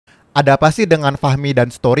ada apa sih dengan Fahmi dan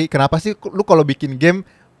story? Kenapa sih lu kalau bikin game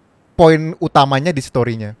poin utamanya di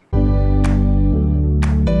story-nya?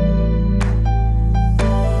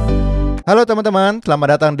 Halo teman-teman, selamat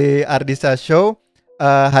datang di Ardisa Show.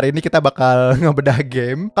 Hari ini kita bakal ngebedah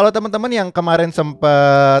game. Kalau teman-teman yang kemarin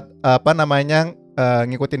sempet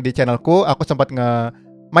ngikutin di channelku, aku sempat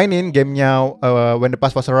mainin gamenya When the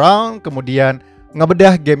Past Was Around, kemudian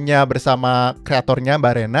ngebedah gamenya bersama kreatornya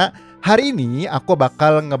Mbak Rena. Hari ini aku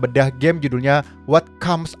bakal ngebedah game judulnya What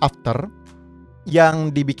Comes After yang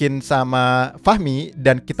dibikin sama Fahmi,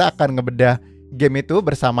 dan kita akan ngebedah game itu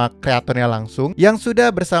bersama kreatornya langsung yang sudah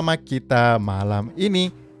bersama kita malam ini.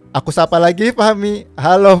 Aku sapa lagi Fahmi.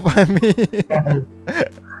 Halo Fahmi.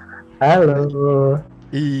 Halo.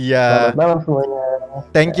 Iya. Selamat malam semuanya.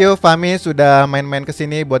 Thank you Fahmi sudah main-main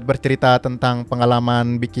kesini buat bercerita tentang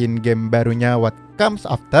pengalaman bikin game barunya What Comes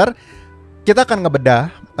After. Kita akan ngebedah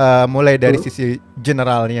mulai dari sisi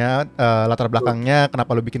generalnya, latar belakangnya,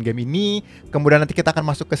 kenapa lo bikin game ini. Kemudian nanti kita akan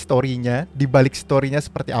masuk ke story-nya, di balik story-nya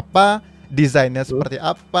seperti apa, desainnya seperti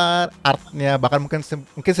apa, artnya, bahkan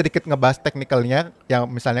mungkin sedikit ngebahas teknikalnya, yang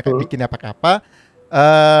misalnya kayak bikinnya pakai apa.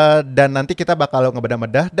 Dan nanti kita bakal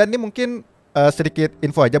ngebedah-bedah. Dan ini mungkin sedikit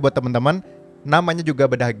info aja buat teman-teman, namanya juga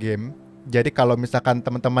bedah game. Jadi kalau misalkan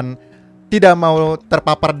teman-teman tidak mau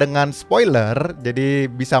terpapar dengan spoiler, jadi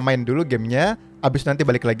bisa main dulu gamenya, abis nanti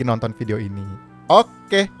balik lagi nonton video ini.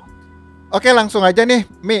 Oke, langsung aja nih,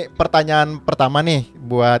 Mi. Pertanyaan pertama nih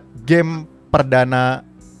buat game perdana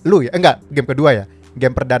lu ya? Enggak, game kedua ya.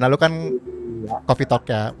 Game perdana lu kan Coffee Talk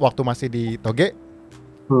ya, waktu masih di Toge.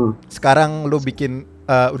 Sekarang lu bikin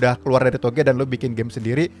udah keluar dari Toge dan lu bikin game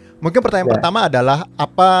sendiri. Mungkin pertanyaan pertama adalah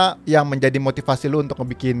apa yang menjadi motivasi lu untuk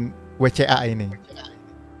ngebikin WCA ini?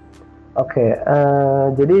 Oke,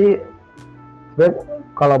 jadi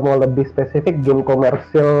kalau mau lebih spesifik game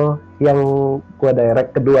komersil yang gua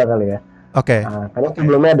direct kedua kali ya. Oke. Karena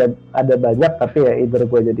sebelumnya ada banyak, tapi ya either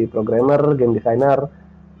gua jadi programmer, game designer,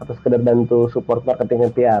 atau sekedar bantu support marketing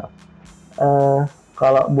dan PR.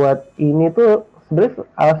 Kalau buat ini tuh sebenarnya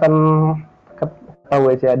alasan kata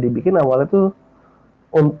WCA dibikin awalnya tuh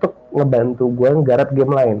untuk ngebantu gua nggarap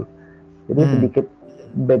game lain. Jadi sedikit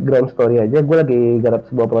background story aja, gue lagi garap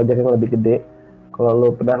sebuah project yang lebih gede. Kalau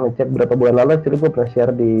lo pernah ngecek berapa bulan lalu, jadi gue pernah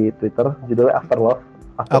share di Twitter, judulnya After Love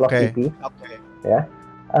EP. Ya,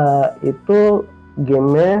 itu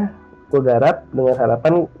gamenya gue garap dengan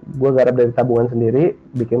harapan gue garap dari tabungan sendiri,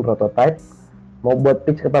 bikin prototype, mau buat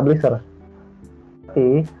pitch ke publisher.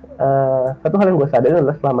 Tapi satu hal yang gue sadari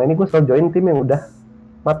adalah selama ini gue selalu join tim yang udah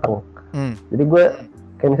matang. Jadi gue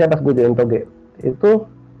kayak misalnya pas gue join Toge, itu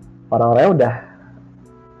orang-orangnya udah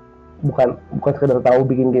bukan sekedar tahu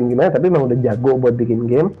bikin game gimana, tapi memang udah jago buat bikin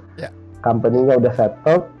game. Company-nya udah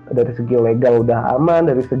settled, dari segi legal udah aman,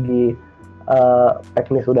 dari segi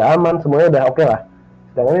teknis udah aman, semuanya udah oke lah.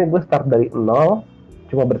 Sedangkan ini gue start dari nol,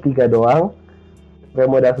 cuma bertiga doang, pakai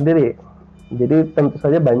modal sendiri. Jadi tentu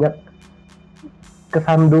saja banyak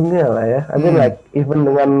kesandungnya lah ya. I mean like even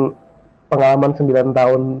dengan pengalaman 9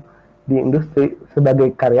 tahun di industri sebagai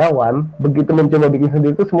karyawan, begitu mencoba bikin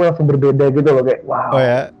sendiri itu semua langsung berbeda gitu loh, kayak wow.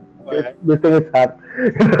 This thing is hard.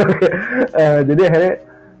 Jadi akhirnya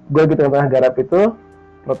gue gitu yang pernah garap itu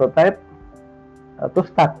prototype tuh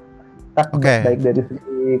stuck baik dari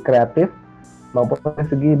segi kreatif maupun dari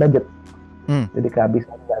segi budget. Jadi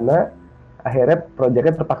kehabisan dana, akhirnya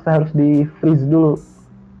proyeknya terpaksa harus di freeze dulu.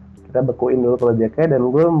 Kita bekuin dulu proyeknya, dan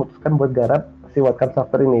gue memutuskan buat garap si What Comes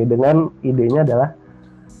After ini dengan idenya adalah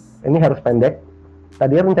ini harus pendek.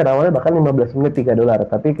 Tadinya rencana awalnya bahkan 15 menit $3,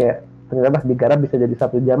 tapi kayak ternyata pas digarap bisa jadi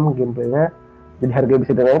 1 jam gameplaynya, jadi harga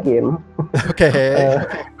bisa dinaikin.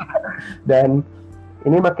 Dan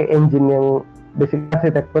ini pakai engine yang basic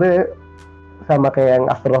arsitekturnya sama kayak yang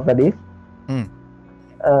Afterlife tadi.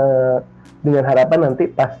 Dengan harapan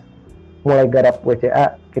nanti pas mulai garap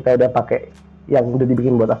WCA kita udah pakai yang udah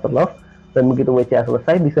dibikin buat Afterlife, dan begitu WCA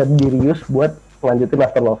selesai bisa di-reuse buat lanjutin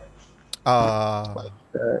Afterlife.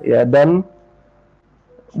 Ya, dan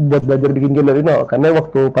buat belajar bikin game dari nol, karena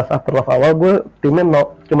waktu pas Afterlife awal gue timnya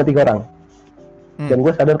cuma 3 orang, dan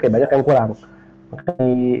gue sadar kayak banyak yang kurang. Makanya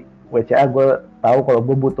di WCA gue tahu kalau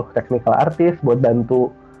gue butuh technical artist buat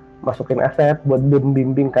bantu masukin aset, buat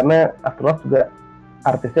bimbing, karena Afterlife juga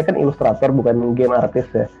artisnya kan ilustrator bukan game artist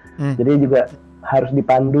ya. Jadi juga harus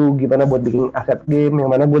dipandu gimana buat bikin aset game, yang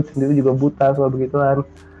mana gue sendiri juga buta soal begituan.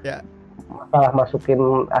 Masalah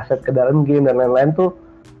masukin aset ke dalam game dan lain-lain tuh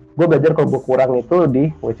gue belajar kalau gue kurang itu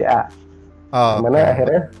di WCA. Mana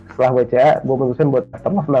akhirnya setelah WCA gue memutuskan buat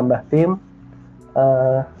Afterlife nambah tim,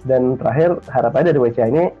 dan terakhir harapannya dari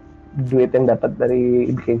WCA ini duit yang dapat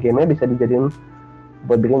dari bikin game-nya bisa dijadiin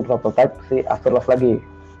buat bikin prototype si Afterlife lagi.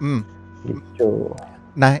 Hmm. Gitu.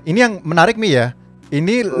 Nah, ini yang menarik nih ya.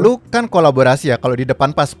 Ini lu kan kolaborasi ya. Kalau di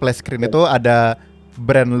depan pas play screen itu ada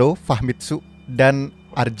brand lu, Fahmitsu dan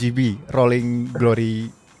RGB, Rolling Glory.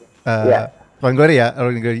 Ya. Rolling Glory ya,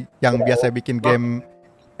 Rolling Glory yang biasa bikin game,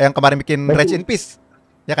 yang kemarin bikin Rage in Peace,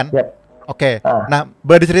 ya kan? Yap. Oke. Ah. Nah,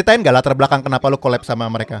 boleh diceritain nggak latar belakang kenapa lu collab sama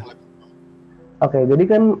mereka? Oke, jadi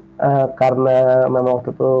kan karena memang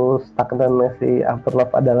waktu itu stagnannya si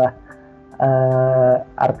Afterlife adalah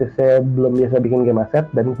artisnya belum biasa bikin game aset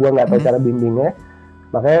dan gue nggak tahu cara bimbingnya,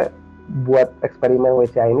 makanya buat eksperimen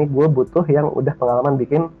WCA ini gue butuh yang udah pengalaman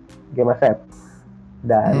bikin game aset.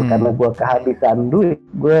 Dan karena gue kehabisan duit,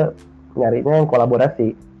 gue nyarinya yang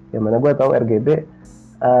kolaborasi. Yang mana gue tahu RGB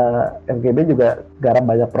juga garap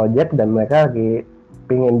banyak project dan mereka lagi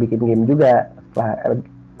pingin bikin game juga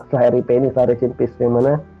setelah RIP ini, setelah Rest in Peace, yang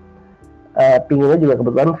mana pinginnya juga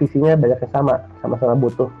kebetulan visinya banyak yang sama-sama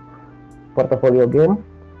butuh portofolio game,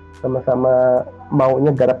 sama-sama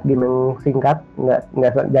maunya garap game yang singkat,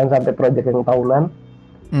 jangan sampai project yang tahunan.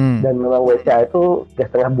 Dan memang WCA itu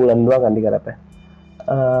 3,5 bulan doang kan digarapnya.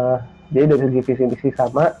 Jadi dari segi visi misi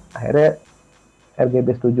sama, akhirnya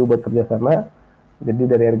RGB setuju buat kerjasama. Jadi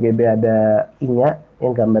dari RGB ada Inya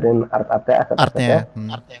yang gambarin aset-asetnya.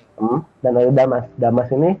 Dan ada Damas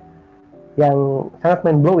ini yang sangat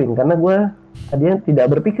mind blowing karena gue tadinya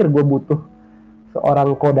tidak berpikir gue butuh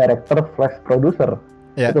seorang co-director / producer.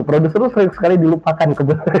 Itu produser tuh sering sekali dilupakan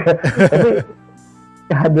kebetulan. Tapi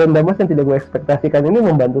kehadiran Damas yang tidak gue ekspektasikan ini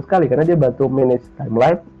membantu sekali karena dia bantu manage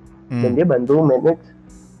timeline dan dia bantu manage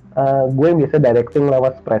gue yang biasa directing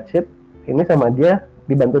lewat spreadsheet, ini sama dia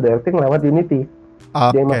dibantu directing lewat Unity.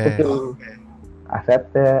 Dia masukin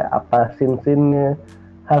asetnya, apa scene-nya,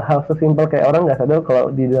 hal-hal sesimpel kayak orang nggak sadar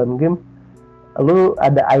kalau di dalam game lu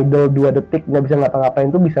ada idle 2 detik nggak bisa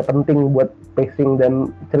ngapa-ngapain tuh bisa penting buat pacing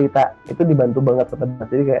dan cerita, itu dibantu banget sama Damas.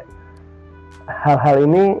 Jadi kayak hal-hal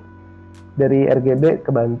ini dari RGB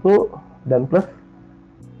kebantu, dan plus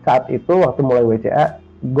saat itu waktu mulai WCA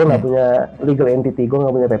gue nggak punya legal entity, gue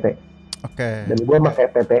nggak punya PP. Dan gue pakai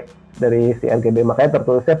PP dari si RGB, makanya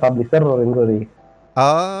tertulisnya publisher Rolling Glory.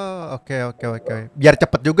 Oke. Biar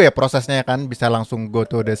cepet juga ya prosesnya kan, bisa langsung go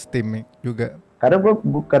to the Steam juga. Karena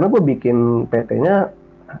gue bikin PT-nya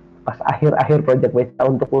pas akhir project WCA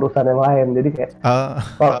untuk urusan yang lain, jadi kayak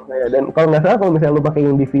dan kalau nggak salah kalau misalnya lu pakai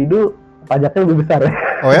individu pajaknya lebih besar ya.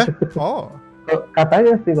 Oh ya?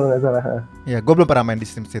 Katanya sih kalau nggak salah. Ya, gue belum pernah main di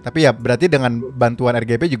Steam sih. Tapi ya berarti dengan bantuan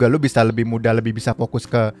RGB juga lu bisa lebih mudah, lebih bisa fokus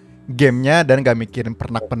ke gamenya dan gak mikirin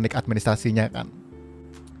pernak-pernik administrasinya kan.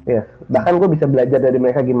 Yes, bahkan gue bisa belajar dari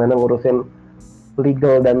mereka gimana ngurusin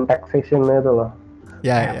legal dan taxation-nya itu loh.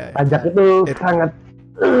 Ya. Pajak itu sangat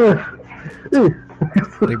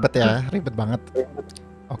ribet banget.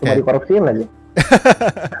 Oke. Cuma dikorupsiin lagi.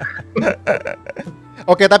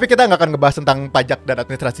 Oke, tapi kita nggak akan ngebahas tentang pajak dan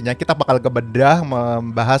administrasinya. Kita bakal ngebedah,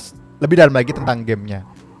 membahas lebih dalam lagi tentang gamenya.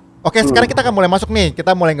 Oke, sekarang kita akan mulai masuk nih.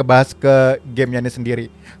 Kita mulai ngebahas ke gamenya ini sendiri.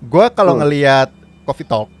 Gue kalau ngelihat Coffee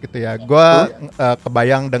Talk gitu ya, gue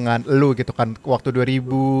kebayang dengan lu gitu kan. Waktu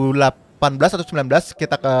 2018 atau 19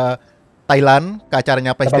 kita ke Thailand, ke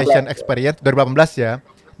acaranya PlayStation Experience 2018 ya.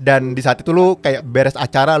 Dan di saat itu lu kayak beres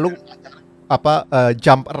acara, lu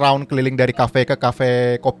jump around keliling dari kafe ke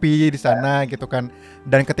kafe kopi di sana gitu kan.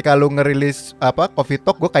 Dan ketika lu ngerilis Coffee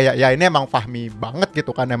Talk, gue kayak ya ini emang Fahmi banget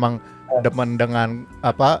gitu kan, emang demen dengan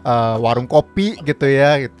warung kopi gitu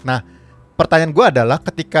ya. Nah, pertanyaan gue adalah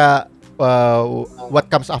ketika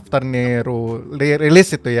What Comes After nih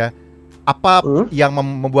rilis itu ya, apa yang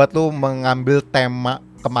membuat lu mengambil tema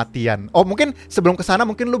kematian? Oh, mungkin sebelum kesana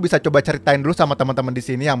mungkin lu bisa coba ceritain dulu sama teman-teman di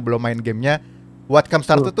sini yang belum main gamenya. What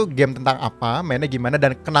Comes After itu game tentang apa, mainnya gimana,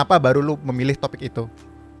 dan kenapa baru lu memilih topik itu?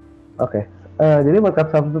 Oke. Jadi What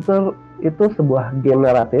Comes After itu sebuah game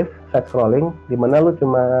naratif side scrolling di mana lu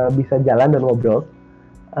cuma bisa jalan dan ngobrol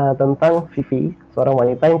tentang Vivi, seorang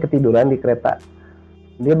wanita yang ketiduran di kereta.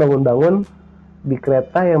 Dia bangun-bangun di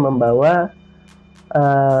kereta yang membawa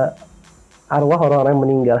arwah orang-orang yang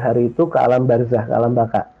meninggal hari itu ke alam barzah, ke alam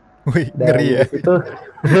baka. Wih, dan ngeri ya. Itu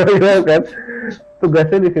kan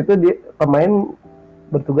tugasnya di situ pemain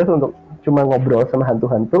bertugas untuk cuma ngobrol sama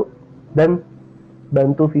hantu-hantu dan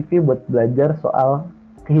bantu Vivi buat belajar soal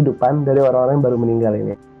kehidupan dari orang-orang yang baru meninggal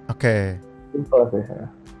ini. Oke.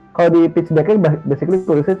 Kalau di pitch deck-nya basically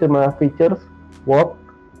tulisnya cuma features, walk,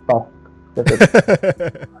 talk.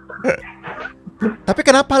 Tapi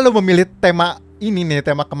kenapa lu memilih tema ini nih,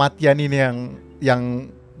 tema kematian ini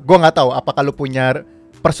yang gue nggak tahu. Apakah lu punya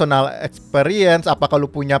personal experience? Apakah lu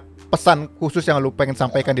punya pesan khusus yang lu pengen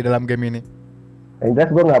sampaikan di dalam game ini? Yang jelas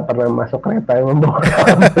gue nggak pernah masuk kereta yang membawa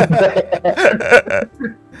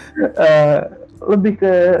lebih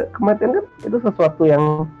ke kematian kan itu sesuatu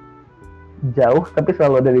yang jauh tapi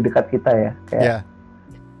selalu ada di dekat kita ya. Kayak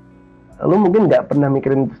lu mungkin nggak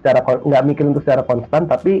mikirin itu secara konstan,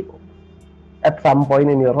 tapi at some point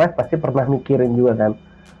in your life pasti pernah mikirin juga kan.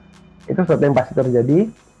 Itu sesuatu yang pasti terjadi,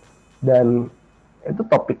 dan itu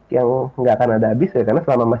topik yang nggak akan ada habis ya, karena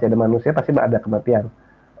selama masih ada manusia pasti ada kematian.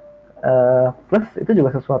 Plus itu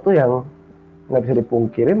juga sesuatu yang nggak bisa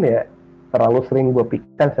dipungkirin ya, terlalu sering gue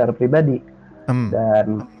pikirkan secara pribadi.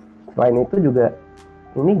 Dan selain itu juga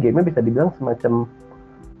ini game-nya bisa dibilang semacam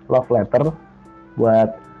love letter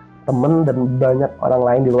buat temen dan banyak orang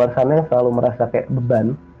lain di luar sana yang selalu merasa kayak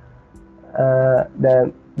beban.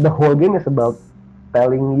 Dan the whole game is about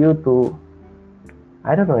telling you to,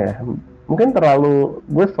 I don't know ya, mungkin terlalu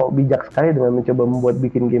gue sok bijak sekali dengan mencoba membuat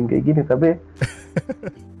bikin game kayak gini, tapi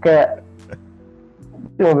kayak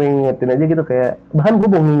cuma ngingetin aja gitu, kayak bahkan gue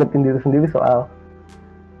mau ngingetin diri sendiri soal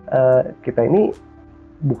kita ini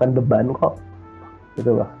bukan beban kok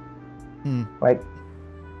gitu loh. Like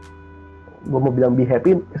gue mau bilang be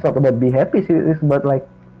happy, it's not about be happy sih, it's about like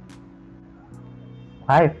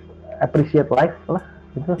life, appreciate life lah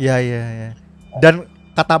gitu. Iya. Dan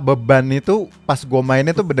kata beban itu pas gue main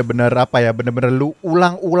itu bener-bener apa ya, bener-bener lu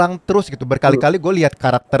ulang-ulang terus gitu. Berkali-kali gue lihat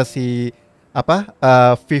karakter si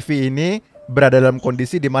Vivi ini berada dalam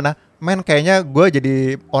kondisi dimana kayaknya gue jadi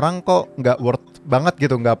orang kok nggak worth banget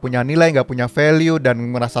gitu, nggak punya nilai, nggak punya value, dan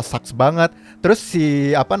merasa sucks banget. Terus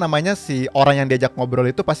si si orang yang diajak ngobrol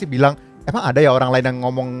itu pasti bilang, emang ada ya orang lain yang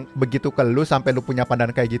ngomong begitu ke lu sampai lu punya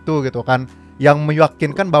pandangan kayak gitu kan, yang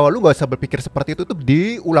meyakinkan bahwa lu gak usah berpikir seperti itu tuh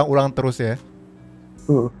diulang-ulang terus ya.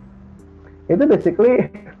 Itu basically,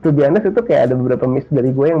 to be honest, itu kayak ada beberapa miss dari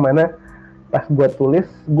gue yang mana pas gue tulis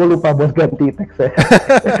gue lupa buat ganti teksnya.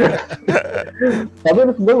 Tapi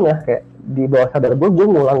terus gue nggak, kayak di bawah sadar gue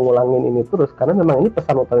ngulang-ngulangin ini terus karena memang ini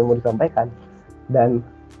pesan utama yang mau disampaikan, dan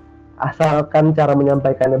asalkan cara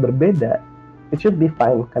menyampaikannya berbeda, it should be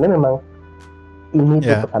fine, karena memang ini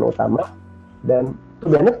tuh pesan utama. Dan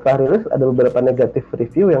to be honest, setelah rilis ada beberapa negatif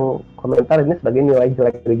review yang komentar ini sebagai nilai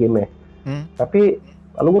jelek dari game-nya. Tapi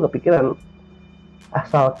lalu gue kepikiran,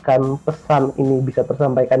 asalkan pesan ini bisa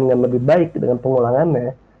tersampaikan dengan lebih baik dengan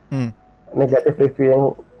pengulangannya, negatif review yang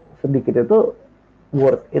sedikit itu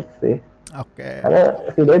worth it sih. Karena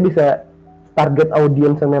setidaknya bisa target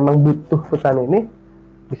audiens yang memang butuh pesan ini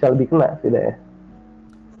bisa lebih kena setidaknya.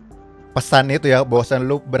 Pesan itu ya, bahwasan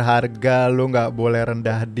lu berharga, lu nggak boleh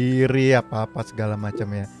rendah diri, apa-apa segala macam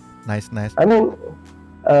ya. Nice. I mean,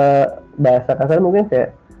 bahasa kasar mungkin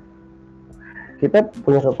kayak kita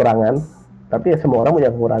punya kekurangan, tapi ya semua orang punya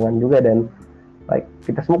kekurangan juga, dan like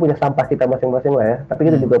kita semua punya sampah kita masing-masing lah ya. Tapi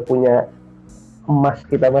kita juga punya emas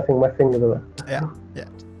kita masing-masing gitu loh. Ya.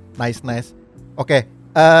 Nice. Oke.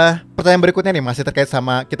 Pertanyaan berikutnya nih masih terkait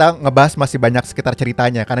sama, kita ngebahas masih banyak sekitar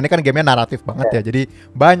ceritanya, karena ini kan gamenya naratif banget ya, jadi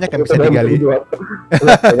banyak yang bisa digali.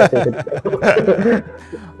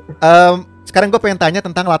 Sekarang gue pengen tanya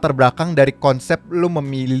tentang latar belakang dari konsep lu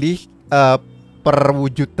memilih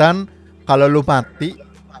perwujudan kalau lu mati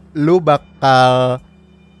lu bakal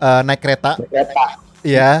naik kereta.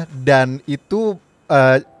 Ya, dan itu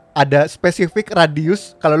ada spesifik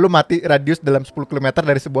radius, kalau lu mati radius dalam 10 km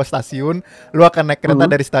dari sebuah stasiun, lu akan naik kereta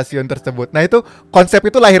dari stasiun tersebut. Nah itu konsep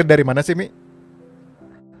itu lahir dari mana sih, Mi?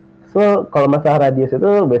 So kalau masalah radius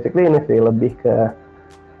itu basically ini sih lebih ke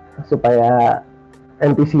supaya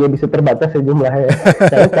NPC-nya bisa terbatas ya jumlahnya.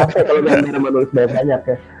 Karena capek kalau menulis banyak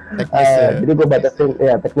ya. Jadi gue batasin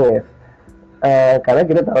ya teknis. Karena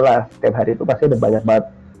kita tahu lah setiap hari itu pasti ada banyak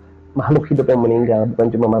banget makhluk hidup yang meninggal, bukan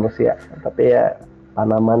cuma manusia, tapi ya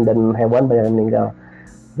tanaman dan hewan banyak yang meninggal.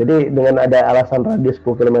 Jadi dengan ada alasan radius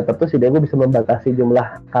 10 km tuh sih gue bisa membatasi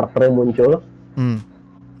jumlah karakter yang muncul.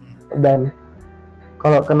 Dan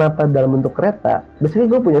kalau kenapa dalam bentuk kereta, biasanya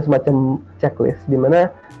gue punya semacam checklist di mana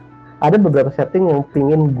ada beberapa setting yang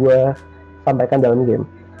pingin gue sampaikan dalam game.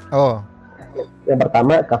 Yang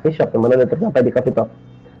pertama coffee shop, yang mana udah tercapai di coffee top.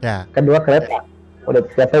 Kedua kereta, udah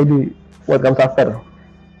tercapai di What Comes After.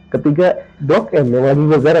 Ketiga, Blok M yang lagi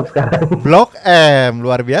gue garap sekarang. Blok M,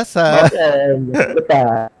 luar biasa. Blok M,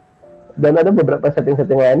 betul. Dan ada beberapa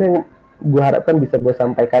setting-setting lainnya yang gue harapkan bisa gue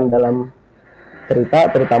sampaikan dalam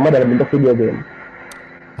cerita, terutama dalam bentuk video game.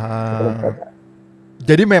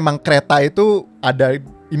 Jadi memang kereta itu ada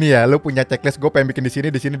ini ya, lu punya checklist, gue pengen bikin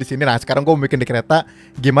di sini. Nah sekarang gue mau bikin di kereta,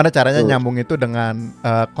 gimana caranya nyambung itu dengan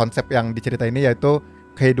konsep yang dicerita ini, yaitu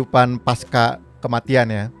kehidupan pasca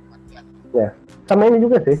kematian ya. Ya. Sama ini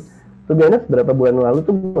juga sih, to be honest, beberapa bulan lalu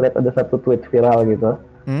tuh melihat ada satu tweet viral gitu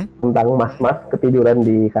tentang mas-mas ketiduran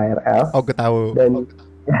di KRL. Gue tahu. Dan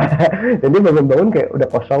jadi bangun-bangun kayak udah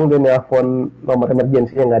kosong, dia nelfon nomor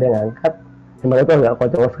emergensinya nggak ada yang ngangkat. Sebenarnya itu agak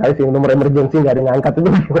kocok sekali sih, nomor emergency nggak ada yang ngangkat itu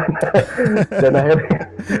gimana. dan akhirnya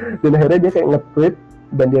dan akhirnya dia kayak nge-tweet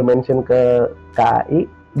dan dia mention ke KAI,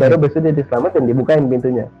 baru besok dia diselamatin, dibukain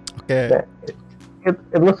pintunya. Nah,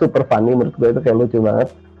 it was super funny menurut gue, itu kayak lucu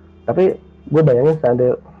banget. Tapi gue bayangin saat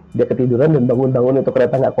dia ketiduran dan bangun-bangun itu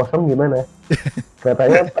kereta nggak kosong gimana.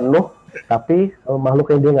 Keretanya penuh tapi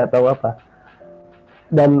makhluk yang dia nggak tahu apa.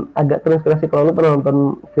 Dan agak terinspirasi kalau lu pernah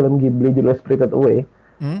nonton film Ghibli judulnya Spirited Away,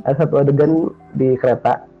 ada satu adegan di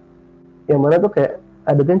kereta yang mana tuh kayak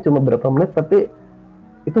adegan cuma berapa menit tapi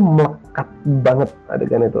itu melekat banget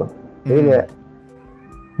adegan itu. Jadi kayak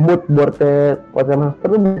mood boardnya Watch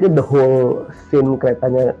Master itu the whole scene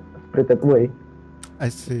keretanya Spirited Away.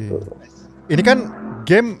 I see. Ini kan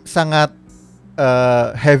game sangat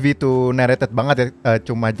heavy to narrated banget ya,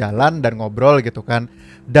 cuma jalan dan ngobrol gitu kan.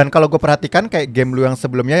 Dan kalau gue perhatikan kayak game lu yang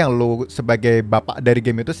sebelumnya, yang lu sebagai bapak dari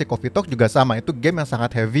game itu, si Coffee Talk juga sama. Itu game yang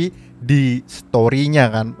sangat heavy di story-nya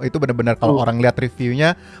kan. Itu benar-benar kalau orang lihat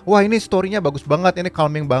reviewnya, wah ini story-nya bagus banget, ini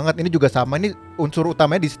calming banget. Ini juga sama, ini unsur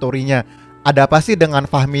utamanya di story-nya. Ada apa sih dengan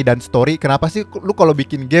Fahmi dan story? Kenapa sih lu kalau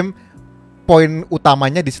bikin game poin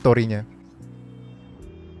utamanya di story-nya?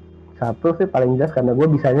 Satu sih paling jelas karena gue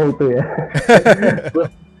bisanya itu ya.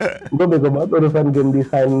 Gue bego banget urusan game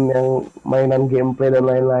design yang mainan gameplay dan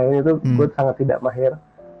lain-lain itu gue sangat tidak mahir.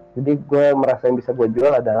 Jadi gue merasa yang bisa gue jual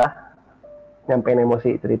adalah nyampein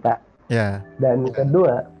emosi cerita. Dan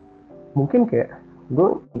kedua, mungkin kayak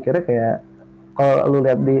gue mikirnya kayak kalau lu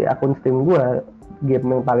lihat di akun Steam gue, game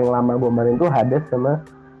yang paling lama gue mainin tuh Hades sama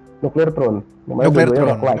Nuclear Throne. Nuclear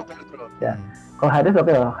Throne. Ya. Kalau Hades oke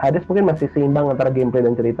lah, Hades mungkin masih seimbang antara gameplay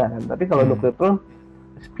dan cerita kan. Tapi kalau Nuclear Throne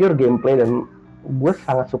pure gameplay dan gue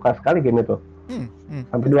sangat suka sekali game itu.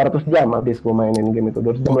 Sampai 200 jam habis gue mainin game itu,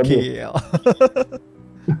 200 jam lebih.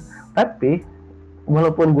 Tapi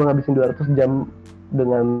walaupun gue ngabisin 200 jam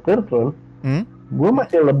dengan Nuclear Throne, gue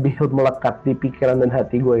masih lebih melekat di pikiran dan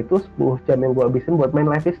hati gue itu 10 jam yang gue habisin buat main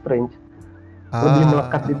Life is Strange. Lebih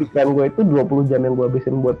melekat di pikiran gue itu 20 jam yang gue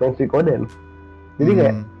habisin buat main Suikoden. Jadi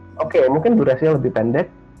kayak oke, mungkin durasinya lebih pendek,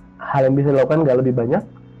 hal yang bisa dilakukan nggak lebih banyak,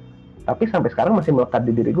 tapi sampai sekarang masih melekat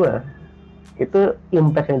di diri gue. Itu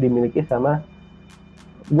impact yang dimiliki sama,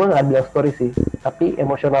 gue nggak bilang story sih, tapi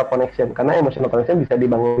emotional connection. Karena emotional connection bisa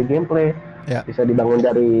dibangun di gameplay, bisa dibangun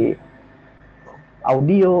dari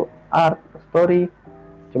audio, art, story.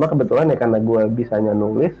 Cuma kebetulan ya karena gue bisanya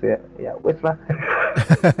nulis ya wes lah.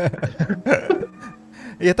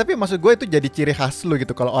 Ya tapi maksud gue itu jadi ciri khas lu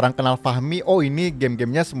gitu. Kalau orang kenal Fahmi, oh ini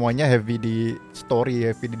game-gamenya semuanya heavy di story,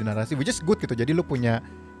 heavy di narasi, which is good gitu. Jadi lu punya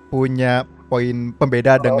poin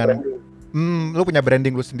pembeda dengan lu punya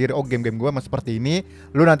branding lu sendiri. Oh game-game gue emang seperti ini.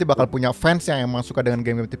 Lu nanti bakal punya fans yang emang suka dengan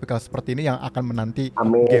game-game tipikal seperti ini, yang akan menanti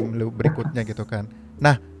game lu berikutnya gitu kan.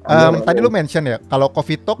 Nah tadi lu mention ya, kalau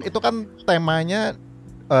Coffee Talk itu kan temanya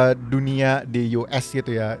dunia di US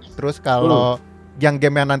gitu ya. Terus kalau yang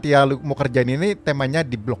game yang nanti ya lu mau kerjain ini temanya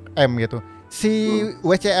di Blok M gitu. Si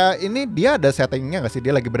WCA ini dia ada settingnya nggak sih?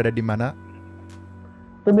 Dia lagi berada di mana?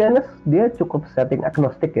 To be honest, dia cukup setting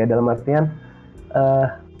agnostik ya, dalam artian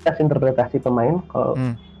interpretasi pemain.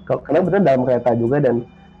 Karena benar dalam kereta juga, dan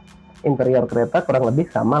interior kereta kurang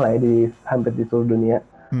lebih sama lah ya di hampir di seluruh dunia.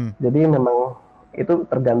 Jadi memang itu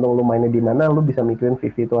tergantung lu mainnya di mana, lu bisa mikirin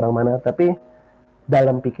VV itu orang mana. Tapi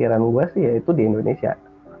dalam pikiran gue sih ya itu di Indonesia.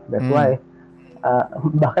 That's why.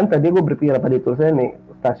 Bahkan tadi gue berpikir apa ditulisnya nih,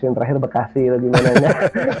 stasiun terakhir Bekasi atau gimana ya.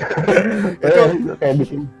 Itu kayak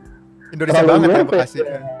bikin Indonesia banget ya Bekasi.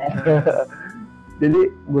 Jadi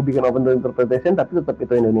gue bikin open to interpretation tapi tetap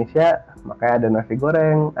itu Indonesia. Makanya ada nasi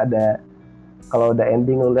goreng, ada kalau udah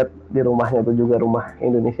ending lu lihat di rumahnya itu juga rumah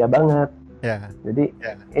Indonesia banget. Jadi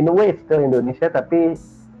in a way still Indonesia, tapi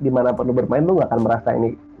dimanapun lu bermain lu gak akan merasa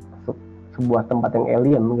ini sebuah tempat yang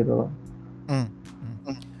alien gitu loh.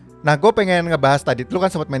 Nah, gue pengen ngebahas tadi, lu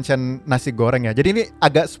kan sempat mention nasi goreng ya. Jadi ini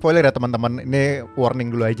agak spoiler ya teman-teman, ini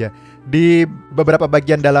warning dulu aja. Di beberapa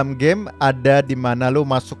bagian dalam game ada di mana lu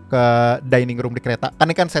masuk ke dining room di kereta. Kan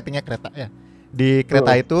ini kan settingnya kereta ya. Di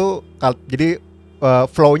kereta itu, jadi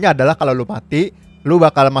flow-nya adalah kalau lu mati, lu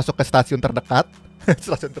bakal masuk ke stasiun terdekat,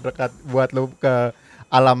 stasiun terdekat buat lu ke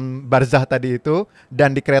alam barzah tadi itu.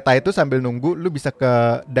 Dan di kereta itu sambil nunggu, lu bisa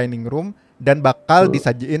ke dining room dan bakal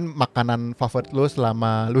disajiin makanan favorit lu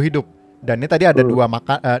selama lu hidup. Dan ini tadi ada dua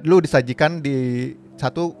lu disajikan di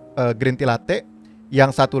satu green tea latte, yang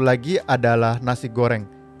satu lagi adalah nasi goreng.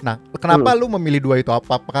 Nah, kenapa lu memilih dua itu?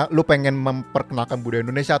 Apakah lu pengen memperkenalkan budaya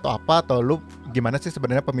Indonesia atau apa? Atau lu gimana sih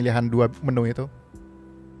sebenarnya pemilihan dua menu itu?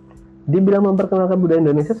 Dibilang memperkenalkan budaya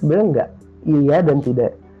Indonesia sebenarnya enggak. Iya dan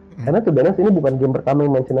tidak. Karena sebenarnya ini bukan game pertama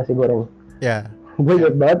yang mention nasi goreng. Gue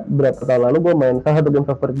ingat banget berapa tahun lalu gue main salah satu game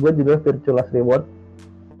favorit gue juga Virtual Last Reward,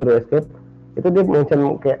 True Escape. Itu dia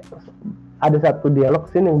mention kayak ada satu dialog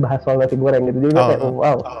scene yang bahas soal nasi goreng gitu. Jadi gue kayak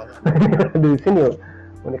wow, di sini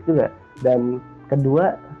unik juga. Dan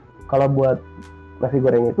kedua, kalau buat nasi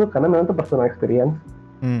goreng itu karena memang itu personal experience.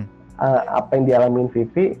 Apa yang dialamin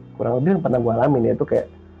Vivi kurang lebih yang pernah gue alamin, yaitu kayak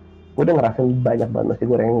gue udah ngerasain banyak banget nasi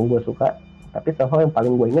goreng yang gue suka, tapi somehow yang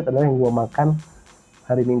paling gue ingat adalah yang gue makan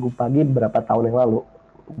hari Minggu pagi berapa tahun yang lalu,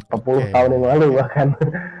 40 tahun yang lalu bahkan.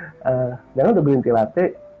 Dan untuk green tea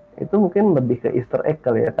latte itu mungkin lebih ke Easter egg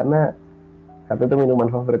kali ya, karena satu itu minuman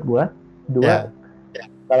favorit gue, dua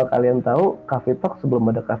kalau kalian tahu Coffee Talk, sebelum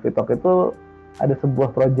ada Coffee Talk itu ada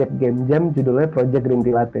sebuah project game jam judulnya Project Green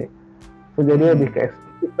Tea Latte. So jadi lebih ke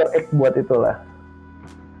Easter egg buat itulah.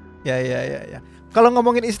 Ya. Kalau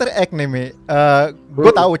ngomongin Easter egg nih, Mi,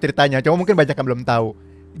 gue tahu ceritanya, cuma mungkin banyak yang belum tahu.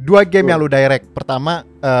 2 game yang lu direct. Pertama,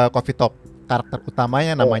 Coffee Talk. Karakter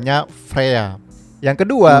utamanya namanya Freya. Yang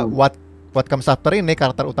kedua, What Comes After ini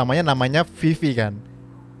karakter utamanya namanya Vivi kan.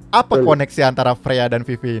 Apa koneksi antara Freya dan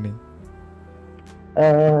Vivi ini?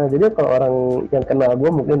 Jadi kalau orang yang kenal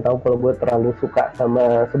gue mungkin tahu kalau gue terlalu suka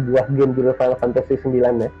sama sebuah game judul Final Fantasy 9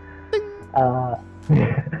 ya.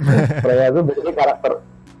 Freya itu biasanya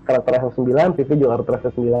karakter yang 9, Vivi juga karakter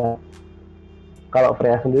yang 9. Kalau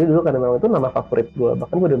Freya sendiri dulu karena memang itu nama favorit gue,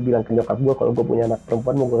 bahkan gue udah bilang ke nyokap gue kalau gue punya anak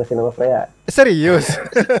perempuan mau gue kasih nama Freya. Serius?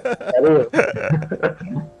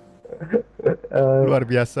 Luar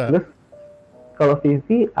biasa. Terus kalau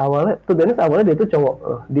Vivi awalnya dia tuh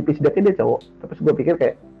cowok, di pitch decknya dia cowok, tapi gue pikir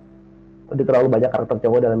kayak udah terlalu banyak karakter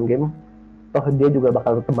cowok dalam game, toh dia juga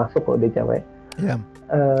bakal tetap masuk kalau dia cewek.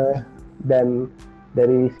 Dan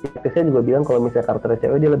dari skeptisnya juga bilang kalau misalnya karakter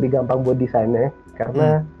cewek dia lebih gampang buat desainnya,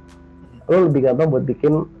 karena lo lebih gampang buat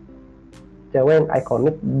bikin cewek yang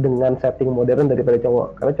ikonik dengan setting modern daripada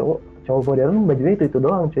cowok, karena cowok modern bajunya itu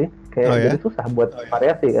doang cuy, kayak jadi susah buat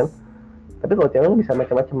variasi kan. Tapi kalau cewek bisa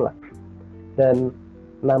macam-macam lah. Dan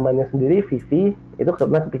namanya sendiri Vivi itu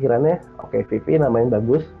karena kepikirannya oke, Vivi namanya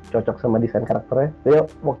bagus, cocok sama desain karakternya. Jadi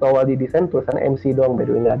waktu awal di desain tulisannya MC doang, by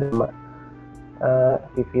the way nggak ada nama.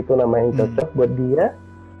 Vivi itu nama yang cocok buat dia.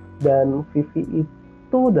 Dan Vivi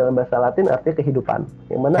itu dalam bahasa Latin artinya kehidupan,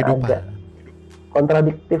 yang mana agak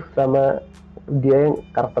kontradiktif sama dia yang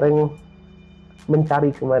karakter yang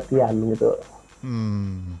mencari kematian gitu.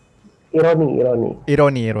 Ironi.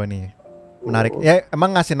 Menarik. Ya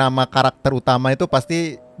emang ngasih nama karakter utama itu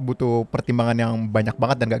pasti butuh pertimbangan yang banyak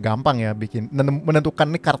banget dan gak gampang ya bikin menentukan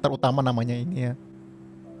nih karakter utama namanya ini ya.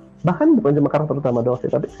 Bahkan bukan cuma karakter utama doang sih,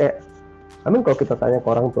 tapi kayak kalau kita tanya ke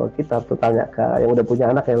orang tua kita, atau tanya ke yang udah punya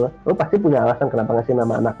anak ya, lo pasti punya alasan kenapa ngasih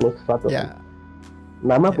nama anak lo sesuatu.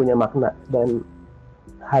 Nama punya makna, dan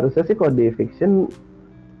harusnya sih kalau di fiction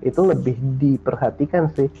itu lebih diperhatikan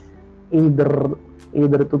sih. Either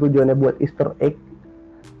itu tujuannya buat Easter egg,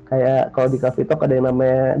 kayak kalau di Coffee Talk ada yang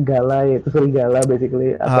namanya Gala, yaitu serigala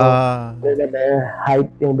basically, atau ada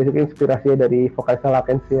Hyde yang basically inspirasinya dari vokalis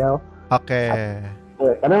Lakensial.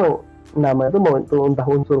 Karena nama itu mau itu entah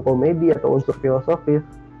unsur komedi atau unsur filosofis,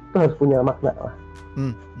 itu harus punya makna lah.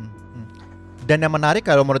 Dan yang menarik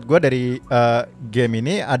kalau menurut gue dari game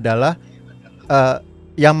ini adalah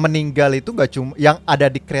yang meninggal itu nggak cuma yang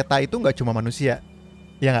ada di kereta itu nggak cuma manusia,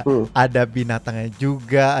 ya nggak? Ada binatangnya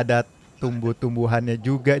juga, ada tumbuh-tumbuhannya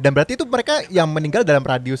juga, dan berarti itu mereka yang meninggal dalam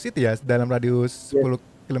radius itu ya, dalam radius 10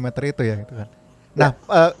 km itu ya, gitu kan. Nah,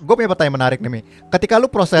 gue punya pertanyaan menarik nih, Mi. Ketika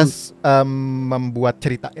lu proses membuat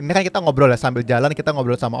cerita, ini kan kita ngobrol ya sambil jalan, kita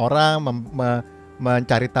ngobrol sama orang,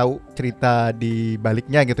 mencari tahu cerita di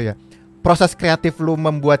baliknya gitu ya. Proses kreatif lu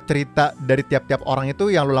membuat cerita dari tiap-tiap orang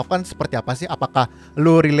itu yang lu lakukan seperti apa sih? Apakah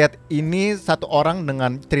lu relate ini satu orang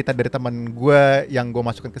dengan cerita dari teman gue yang gue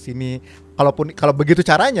masukkan ke sini? Kalau begitu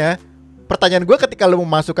caranya, pertanyaan gue ketika lu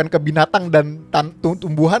memasukkan ke binatang dan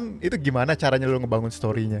tumbuhan itu gimana caranya lu ngebangun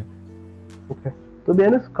story-nya? To be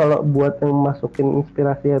honest, kalau buat yang masukin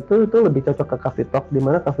inspirasi itu lebih cocok ke Coffee Talk, di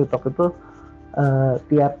mana Coffee Talk itu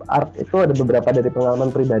tiap art itu ada beberapa dari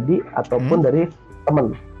pengalaman pribadi ataupun dari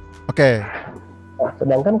teman. Nah,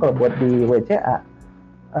 sedangkan kalau buat di WCA,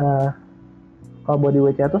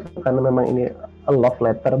 tuh karena memang ini a love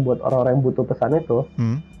letter buat orang-orang yang butuh pesan itu.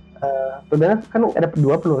 Sebenarnya kan ada 2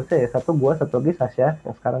 penulisnya ya, satu gua, satu lagi Sasha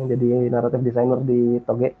yang sekarang jadi narrative designer di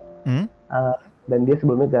Toge. Dan dia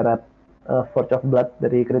sebelumnya garap Forge of Blood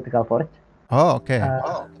dari Critical Forge.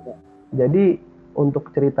 Jadi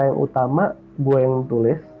untuk cerita yang utama gue yang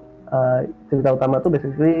tulis. Cerita utama tuh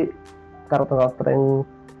basically karakter-karakter yang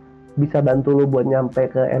bisa bantu lu buat nyampe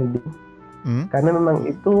ke ending. Karena memang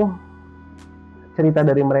itu cerita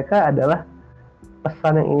dari mereka adalah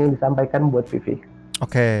pesan yang ingin disampaikan buat Vivi.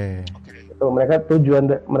 Tuh mereka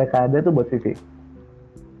mereka ada tuh buat Vivi.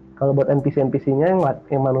 Kalau buat NPC-NPC-nya yang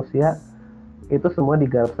manusia itu semua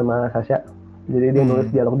digarap sama Sasha. Jadi dia nulis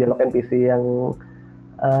dialog-dialog NPC yang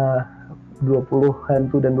 20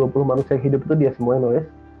 hantu dan 20 manusia yang hidup itu dia semua yang nulis.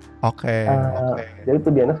 Oke. Jadi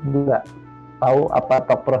tuh dia nggak tahu apa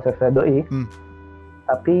thought prosesnya doi.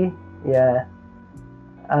 Tapi ya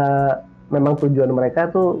memang tujuan mereka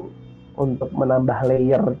tuh untuk menambah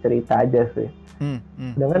layer cerita aja sih.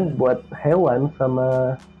 Sedangkan buat hewan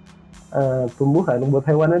sama tumbuhan, buat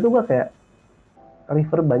hewan itu gua kayak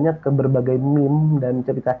refer banyak ke berbagai meme dan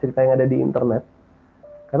cerita-cerita yang ada di internet.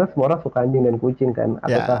 Karena semua orang suka anjing dan kucing kan,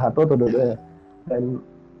 atau salah satu atau dua-duanya. Dan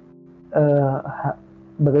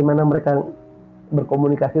bagaimana mereka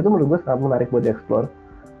berkomunikasi itu menurut gue sangat menarik buat dieksplor.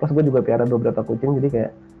 Terus gue juga piara beberapa kucing, jadi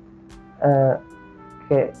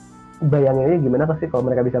kayak bayanginnya gimana sih kalau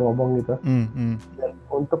mereka bisa ngomong gitu. Dan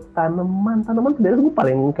untuk tanaman sebenarnya gue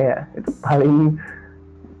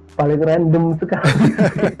paling random sekali.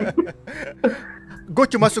 Gue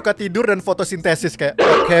cuma suka tidur dan fotosintesis kayak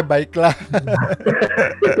oke, baiklah.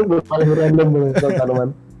 Itu paling random untuk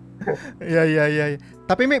tanaman. Iya.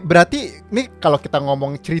 Tapi berarti nih kalau kita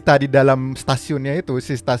ngomong cerita di dalam stasiunnya itu,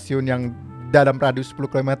 si stasiun yang dalam radius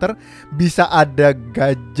 10 km bisa ada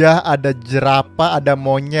gajah, ada jerapah, ada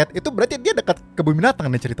monyet. Itu berarti dia dekat kebun binatang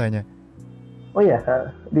nih ceritanya. Oh iya,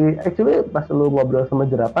 actually pas lu ngobrol sama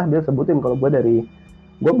jerapah dia sebutin kalau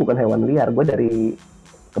gue bukan hewan liar, gue dari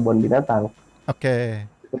kebun binatang. Oke.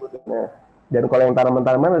 Nah, dan kalau yang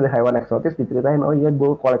tanaman-tanaman ada hewan eksotis diceritain, oh iya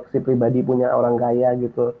gue koleksi pribadi punya orang kaya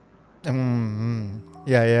gitu.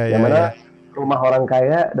 Ya. Yang mana rumah orang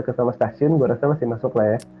kaya dekat sama stasiun, gue rasa masih masuk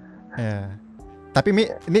lah ya. Tapi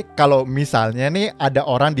ini kalau misalnya nih ada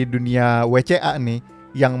orang di dunia WCA nih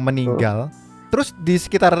yang meninggal, terus di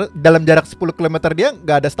sekitar dalam jarak 10 km dia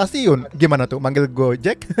nggak ada stasiun, gimana tuh? Manggil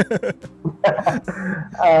Gojek?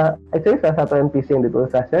 Actually salah satu NPC yang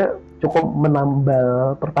ditulis saya cukup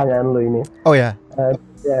menambal pertanyaan lo ini. Oh ya?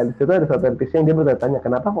 Ya di situ ada satu NPC yang dia bertanya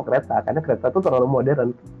kenapa kok kereta? Karena kereta tuh terlalu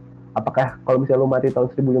modern. Apakah kalau misalnya lo mati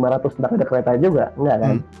tahun 1500 nggak ada kereta juga? Enggak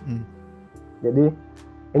kan? Jadi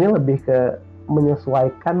ini lebih ke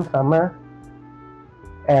menyesuaikan sama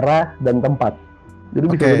era dan tempat. Jadi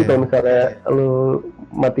bisa jadi kalau misalnya lu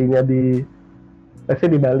matinya di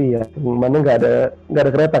Bali ya, mana nggak ada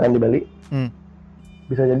kereta kan di Bali.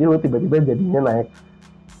 Bisa jadi lu tiba-tiba jadinya naik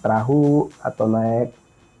perahu atau naik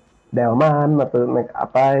delman atau naik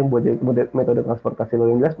apa yang buat metode transportasi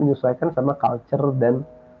lu yang jelas menyesuaikan sama culture dan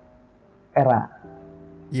era.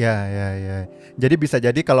 Ya. Jadi bisa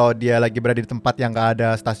jadi kalau dia lagi berada di tempat yang nggak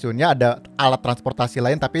ada stasiunnya, ada alat transportasi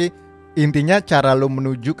lain, tapi intinya cara lu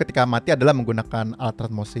menuju ketika mati adalah menggunakan alat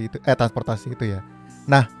transportasi itu ya.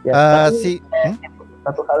 Nah,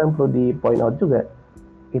 satu hal yang perlu di point out juga,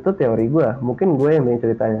 itu teori gue, mungkin gue yang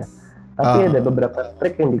ceritanya. Tapi ada beberapa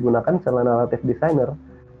trik yang digunakan sama narrative designer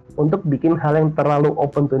untuk bikin hal yang terlalu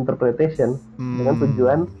open to interpretation dengan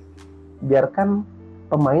tujuan biarkan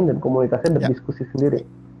pemain dan komunitasnya berdiskusi sendiri.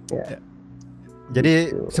 Ya.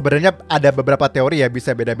 Jadi sebenarnya ada beberapa teori ya,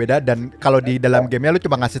 bisa beda-beda, dan kalau di dalam gamenya lu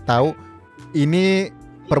cuma ngasih tahu ini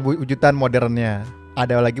perwujudan modernnya.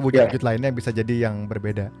 Ada lagi wujud-wujud lainnya yang bisa jadi yang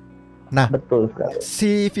berbeda. Nah, betul sekali.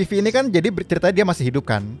 Si Vivi ini kan jadi ceritanya dia masih hidup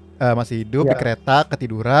kan? Masih hidup di kereta,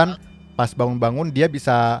 ketiduran. Pas bangun-bangun dia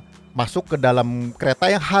bisa masuk ke dalam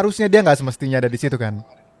kereta yang harusnya dia nggak semestinya ada di situ kan?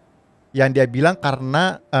 Yang dia bilang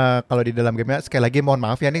karena kalau di dalam gamenya, sekali lagi mohon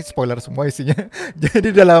maaf ya, ini spoiler semua isinya.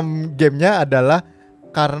 Jadi dalam gamenya adalah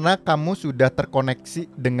karena kamu sudah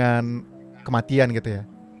terkoneksi dengan kematian gitu ya.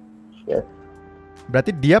 Yes.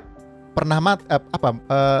 Berarti dia pernah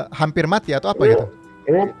hampir mati atau apa gitu?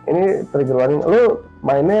 Ini trigger warning. Lu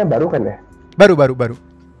mainnya baru kan ya? Baru.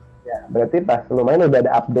 Ya, berarti pas lu main udah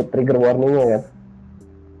ada update trigger warningnya kan?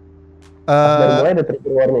 Dari mulai ada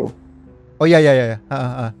trigger warning. Oh iya.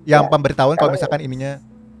 Yang pemberitahuan kalau misalkan ininya.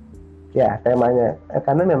 Ya, temanya.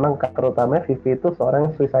 Karena memang terutama Vivi itu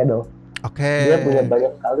seorang suicidal. Oke. Dia punya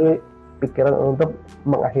banyak sekali pikiran untuk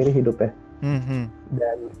mengakhiri hidupnya.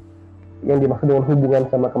 Dan yang dimaksud dengan hubungan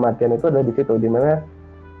sama kematian itu adalah di situ, dimana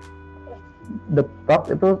the thought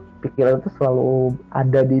itu pikiran itu selalu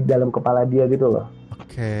ada di dalam kepala dia gitu loh.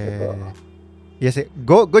 Oke. Iya sih,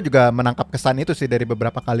 gue juga menangkap kesan itu sih dari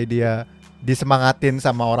beberapa kali dia disemangatin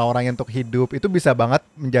sama orang-orang yang untuk hidup. Itu bisa banget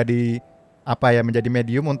menjadi menjadi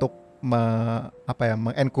medium untuk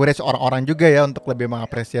mengencourage orang-orang juga ya untuk lebih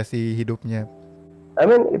mengapresiasi hidupnya.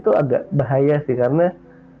 Itu agak bahaya sih karena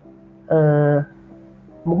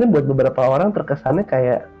mungkin buat beberapa orang terkesannya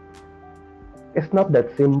kayak it's not that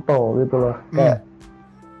simple gitu loh. Kayak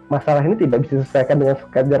masalah ini tidak bisa diselesaikan dengan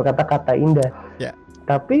sekadar kata-kata indah. Yeah.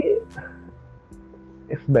 Tapi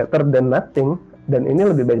is better than nothing, dan ini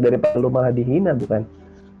lebih baik daripada lu malah dihina, bukan?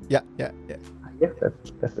 Ya. Yes,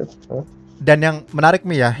 that's it. Dan yang menarik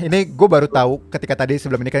Mi ya, ini gue baru tahu ketika tadi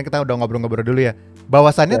sebelum ini kan kita udah ngobrol-ngobrol dulu ya,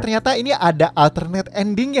 bahwasannya ternyata ini ada alternate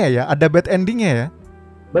endingnya ya, ada bad endingnya ya.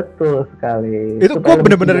 Betul sekali. Itu gue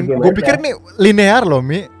bener-bener, gue pikir nih linear loh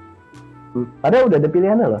Mi. Padahal udah ada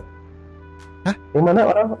pilihannya loh. Hah? Yang mana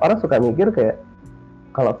orang suka mikir kayak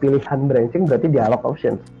kalau pilihan branching berarti dialog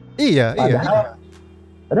options. Iya.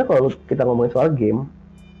 Padahal kalau kita ngomongin soal game,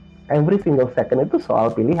 every single second itu soal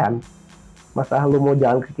pilihan. Masalah lu mau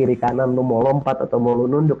jalan ke kiri kanan, lu mau lompat atau mau lu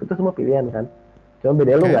nunduk, itu semua pilihan kan. Cuma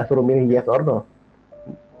bedanya lu nggak suruh milih yes or no.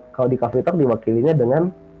 Kalau di Coffee Talk diwakilinya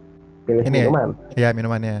dengan pilih minuman. Iya,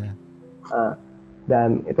 minumannya.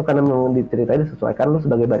 Dan itu karena memang diceritain disesuaikan, lu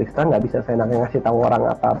sebagai barista nggak bisa seenaknya ngasih tahu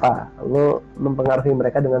orang apa-apa. Lu mempengaruhi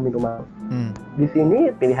mereka dengan minuman. Di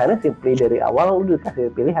sini pilihannya simply dari awal lu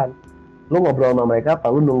dikasih pilihan. Lu ngobrol sama mereka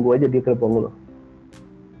apa lu nunggu aja di gerbong lu.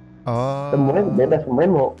 Semuanya bebas, semuanya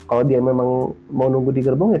mau, kalau dia memang mau nunggu di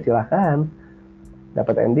gerbong ya silahkan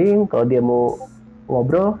dapat ending, kalau dia mau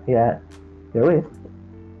ngobrol ya wes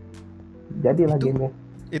jadilah gamenya.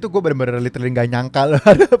 Itu gue bener-bener literally gak nyangka loh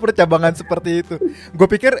ada percabangan seperti itu. Gue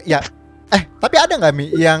pikir ya tapi ada gak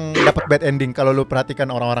Mi yang dapat bad ending? Kalau lu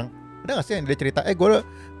perhatikan orang-orang, ada gak sih yang dia cerita gue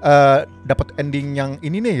dapat ending yang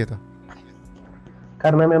ini nih gitu?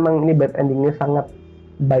 Karena memang ini bad endingnya sangat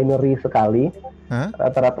binary sekali.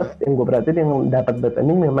 Rata-rata yang gue perhatiin yang dapat bad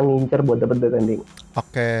ending memang ngincer buat dapat bad ending.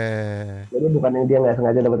 Jadi bukan yang dia nggak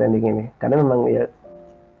sengaja dapat ending ini, karena memang ya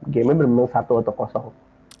gamenya benar-benar 1 atau 0.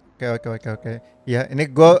 Oke. Ya ini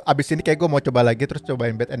gue abis ini kayak gue mau coba lagi terus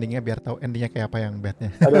cobain bad endingnya biar tahu endingnya kayak apa yang badnya.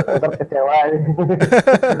 Aduh, kecewa.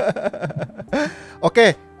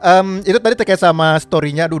 Oke, itu tadi terkait sama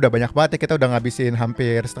story-nya. Aduh, udah banyak banget ya, kita udah ngabisin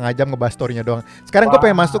hampir setengah jam ngebahas story-nya doang. Sekarang gue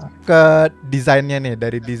pengen masuk ke desainnya nih,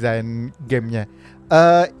 dari desain gamenya.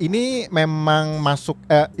 Ini memang masuk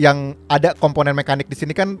yang ada komponen mekanik di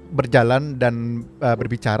sini kan berjalan dan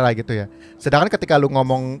berbicara gitu ya. Sedangkan ketika lu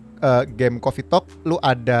ngomong game Coffee Talk, lu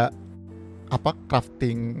ada apa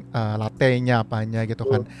crafting latte-nya apanya gitu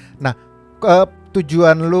kan. Nah,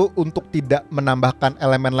 tujuan lu untuk tidak menambahkan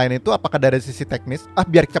elemen lain itu apakah dari sisi teknis?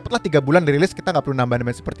 Biar cepet lah 3 bulan dirilis kita nggak perlu nambah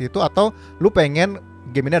elemen seperti itu, atau lu pengen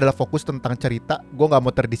game ini adalah fokus tentang cerita, gue nggak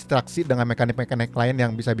mau terdistraksi dengan mekanik-mekanik lain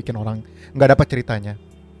yang bisa bikin orang nggak dapat ceritanya.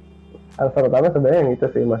 Alasan utama sebenarnya yang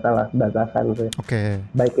itu sih, masalah batasan sih.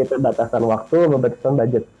 Baik itu batasan waktu atau batasan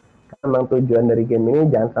budget. Karena memang tujuan dari game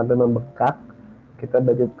ini jangan sampai membengkak, kita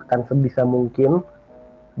budgetkan sebisa mungkin,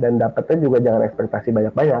 dan dapatnya juga jangan ekspektasi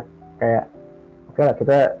banyak-banyak. Kayak oke lah,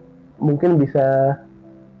 kita mungkin bisa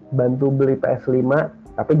bantu beli PS5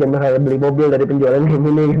 tapi jangan harus beli mobil dari penjualan game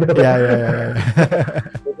ini gitu. Iya.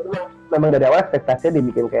 Memang dari awal ekspektasinya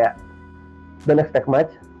dibikin kayak don't expect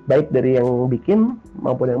much, baik dari yang bikin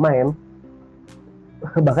maupun yang main.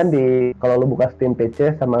 Bahkan kalau lu buka Steam page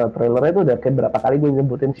sama trailernya itu udah kayak berapa kali gue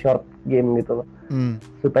nyebutin short game gitu loh,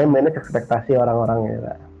 supaya manage ekspektasi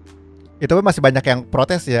orang-orangnya. Itu masih banyak yang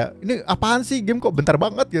protes ya, ini apaan sih game kok bentar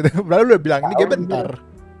banget gitu. Lalu lu bilang ini game bentar.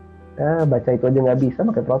 Baca itu aja nggak bisa,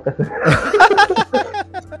 pakai protes.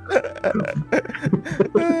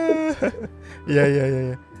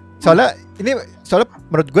 Iya. Soalnya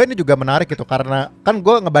menurut gue ini juga menarik gitu, karena kan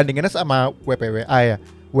gue ngebandinginnya sama WPWA ya.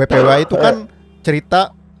 WPWA itu kan cerita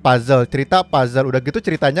puzzle, udah gitu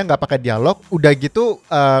ceritanya nggak pakai dialog, udah gitu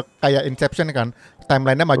kayak Inception kan,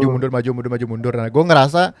 timelinenya maju mundur. Nah, gue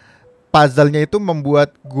ngerasa puzzle-nya itu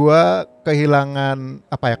membuat gue kehilangan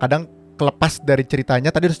kadang kelepas dari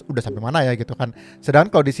ceritanya tadi udah sampai mana ya gitu kan.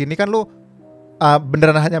 Sedangkan kalau di sini kan lu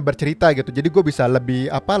beneran hanya bercerita gitu, jadi gue bisa lebih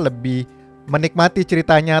menikmati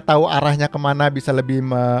ceritanya, tahu arahnya kemana, bisa lebih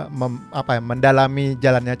mendalami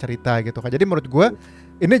jalannya cerita gitu kan. Jadi menurut gue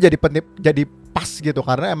ini jadi pas gitu,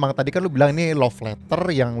 karena emang tadi kan lu bilang ini love letter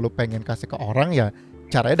yang lu pengen kasih ke orang, ya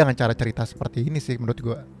caranya dengan cara cerita seperti ini sih menurut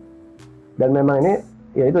gue. Dan memang ini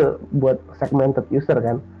ya itu buat segmented user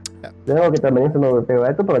kan. Dan kalau kita bandingin sama WPW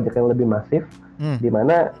itu project yang lebih masif, di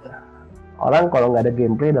mana orang kalau nggak ada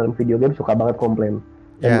gameplay dalam video game suka banget komplain.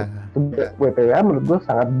 WPWA menurut gue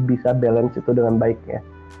sangat bisa balance itu dengan baik ya.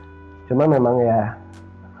 Cuma memang ya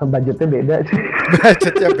budgetnya beda sih.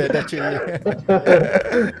 Budgetnya beda cuy.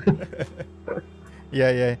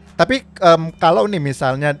 Iya. Tapi kalau nih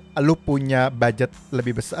misalnya lu punya budget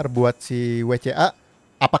lebih besar buat si WCA,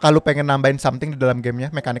 apakah lu pengen nambahin something di dalam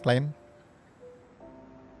gamenya, mekanik lain?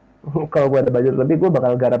 Kalau gue ada budget lebih, gue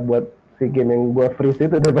bakal garap buat si game yang gue freeze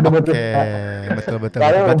itu daripada buat betul.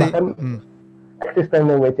 Karena bahkan sistem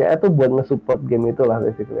WCA tuh buat nge-support game itu lah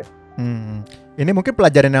basically. Ini mungkin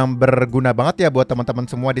pelajaran yang berguna banget ya buat teman-teman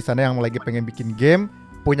semua di sana yang lagi pengen bikin game.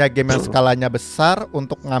 punya game yang skalanya besar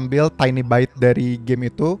untuk ngambil tiny bite dari game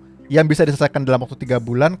itu yang bisa diselesaikan dalam waktu 3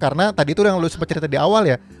 bulan, karena tadi itu yang lu sempat cerita di awal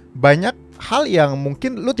ya, banyak hal yang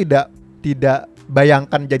mungkin lu tidak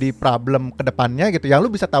bayangkan jadi problem ke depannya gitu, yang lu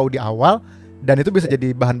bisa tahu di awal dan itu bisa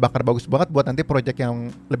jadi bahan bakar bagus banget buat nanti project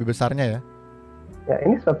yang lebih besarnya ya. Ya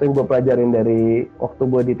ini sesuatu yang gue pelajarin dari waktu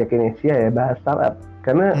gue di Tech Indonesia ya, bahas startup.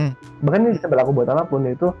 Karena bahkan ini bisa berlaku buat apapun,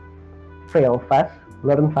 itu fail fast,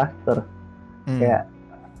 learn faster. Kayak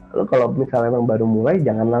lu kalau misalnya emang baru mulai,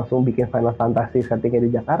 jangan langsung bikin Final Fantasy settingnya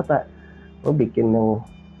di Jakarta. Lu bikin yang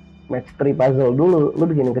match 3 puzzle dulu, lu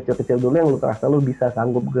bikin yang kecil-kecil dulu yang lu terasa lu bisa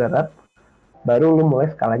sanggup garap, baru lu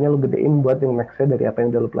mulai skalanya lu gedein buat yang nextnya dari apa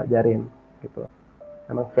yang udah lu pelajarin gitu.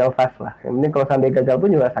 Emang fail fast lah. Yang penting kalau sampai gagal pun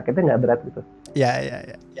juga sakitnya nggak berat gitu. Ya.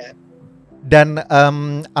 Dan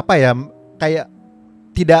apa ya, kayak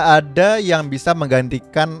tidak ada yang bisa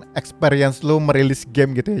menggantikan experience lu merilis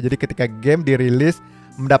game gitu ya. Jadi ketika game dirilis,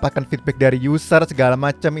 mendapatkan feedback dari user segala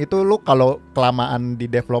macam, itu lu kalau kelamaan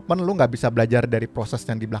di development lu nggak bisa belajar dari proses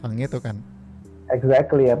yang di belakang itu kan.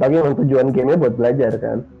 Exactly ya, apalagi yang tujuan gamenya buat belajar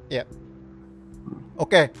kan. Iya.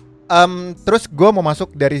 Oke. Terus gue mau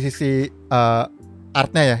masuk dari sisi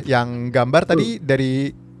artnya ya, yang gambar tadi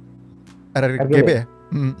dari RGB ya.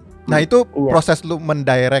 Nah itu proses lu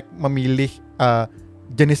mendirect, memilih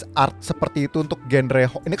jenis art seperti itu untuk genre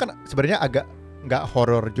ini kan sebenarnya agak nggak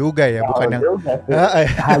horor juga ya, bukan yang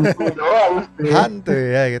hantu doang sih. Hantu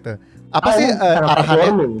ya gitu. Apa sih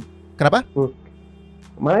arahannya? Kenapa?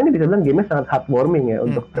 Malah ini bisa bilang game sangat heartwarming ya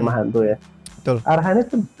untuk tema hantu ya. Betul. Arahannya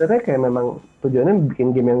sebenarnya kayak memang tujuannya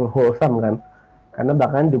bikin game yang wholesome kan. Karena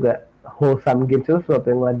bahkan juga wholesome games itu sesuatu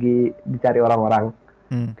yang lagi dicari orang-orang.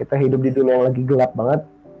 Kita hidup di dunia yang lagi gelap banget,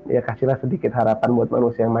 ya kasihlah sedikit harapan buat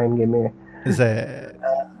manusia yang main gamenya.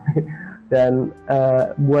 Dan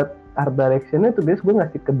buat art directionnya tuh biasanya gue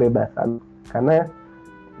ngasih kebebasan, karena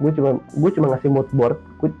gue cuma ngasih mood board.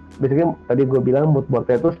 Basically tadi gue bilang mood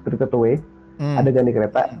boardnya itu Spirited Away, adegan di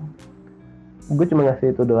kereta. Gue cuma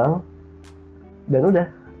ngasih itu doang, dan udah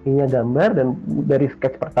ininya gambar. Dan dari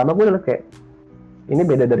sketch pertama gue udah kayak ini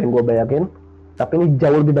beda dari yang gue bayangin, tapi ini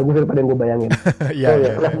jauh lebih bagus daripada yang gue bayangin.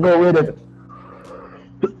 Let's go with it.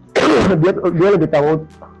 dia lebih tahu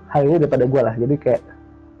hal ini daripada gue lah, jadi kayak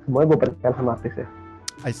semuanya gue percaya sama artis ya.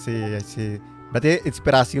 I see. Berarti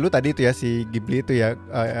inspirasi lu tadi itu ya, si Ghibli itu ya,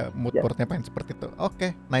 mood boardnya pengen seperti itu.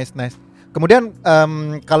 Oke, nice. Kemudian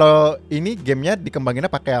kalau ini gamenya dikembanginnya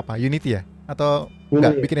pakai apa? Unity ya? Atau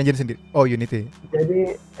enggak, bikin engine sendiri? Oh, Unity.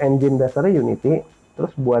 Jadi engine dasarnya Unity,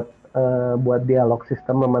 terus buat dialog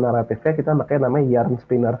sistem sama naratifnya kita pakai namanya Yarn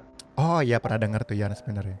Spinner. Oh iya, pernah dengar tuh Yarn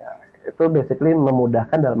Spinner ya. Itu basically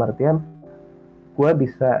memudahkan dalam artian gue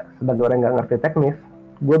bisa, sebagai orang yang nggak ngerti teknis,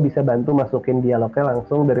 gue bisa bantu masukin dialognya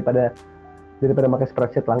langsung daripada pakai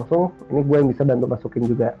spreadsheet langsung. Ini gue yang bisa bantu masukin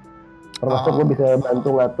juga, termasuk gue bisa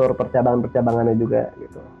bantu ngatur percabangannya juga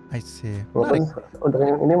gitu. I see. Walaupun untuk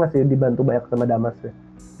ini masih dibantu banyak sama Damas ya.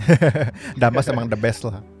 Damas emang the best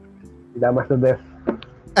lah. Damas the best.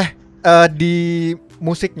 Di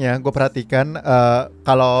musiknya gue perhatikan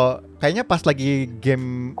kalau kayaknya pas lagi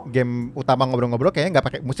game utama ngobrol-ngobrol kayaknya nggak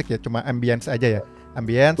pakai musik ya, cuma ambience aja ya,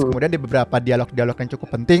 ambience. Kemudian di beberapa dialog yang cukup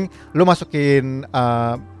penting lu masukin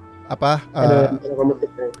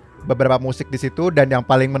beberapa musik di situ, dan yang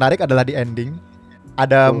paling menarik adalah di ending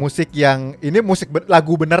ada musik yang ini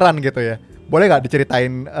lagu beneran gitu ya. Boleh nggak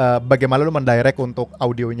diceritain bagaimana lu mendirect untuk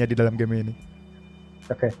audionya di dalam game ini?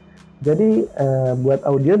 Oke. Jadi buat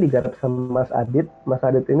audio digarap sama Mas Adit. Mas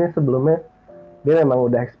Adit ini sebelumnya dia memang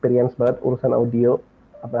udah experience banget urusan audio,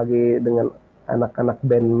 apalagi dengan anak-anak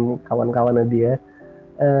band kawan-kawannya dia.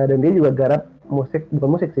 Dan dia juga garap bukan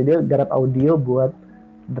musik sih, dia garap audio buat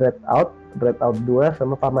Dread Out 2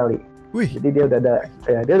 sama Family. Jadi dia udah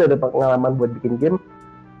ada pengalaman buat bikin game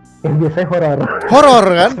yang biasanya horor. Horor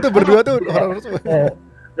kan tuh, berdua tuh horor semua.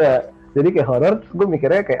 Jadi kayak horor, gue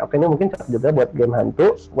mikirnya kayak oke, ini mungkin cocok juga buat game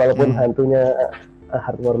hantu, walaupun hantunya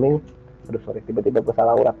heartwarming. Aduh sorry, tiba-tiba gue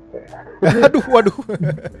salah urat. Waduh.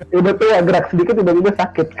 Tiba-tiba gerak sedikit, tiba-tiba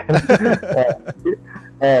sakit kan.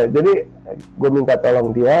 Jadi gue minta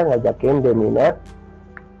tolong dia, ngajakin dia minat.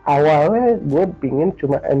 Awalnya gue pingin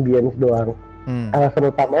cuma ambience doang.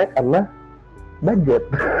 Alasan utamanya karena budget.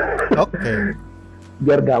 Oke.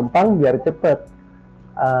 Biar gampang, biar cepet.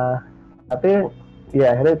 Tapi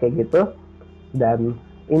ya akhirnya kayak gitu. Dan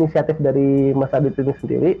inisiatif dari Mas Adit ini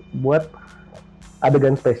sendiri buat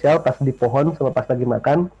adegan spesial pas di pohon sama pas lagi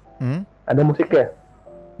makan ada musiknya.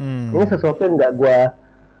 Ini sesuatu yang nggak gue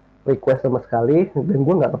request sama sekali, dan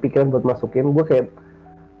gue nggak kepikiran buat masukin. Gue kayak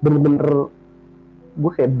bener-bener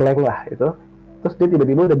gue kayak blank lah itu. Terus dia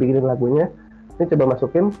tiba-tiba udah bikinin lagunya, ini coba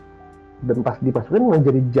masukin. dan pas dimasukin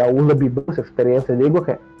menjadi jauh lebih bagus experience. Jadi gue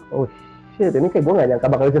kayak oh shit, ini kayak gue gak nyangka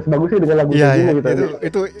bakal bisa sebagus ini dengan lagu kayak gini gitu.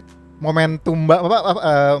 Itu momentum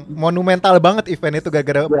monumental banget event itu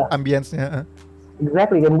gara-gara ambience-nya.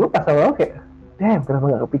 Exactly, kan gue pas awal kayak damn, kenapa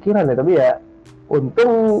gak kepikiran ya, tapi ya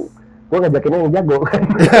untung gue ngajakinnya yang jago kan.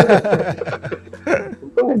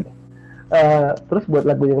 Untung aja. Terus buat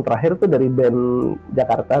lagu yang terakhir tuh dari band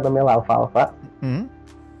Jakarta namanya Alpha Alpha.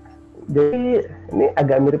 Jadi ini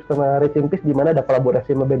agak mirip sama Rest in Peace, di mana ada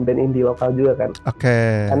kolaborasi sama band-band indie lokal juga kan.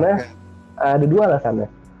 Karena ada dua alasannya.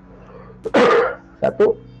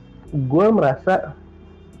 Satu, gue merasa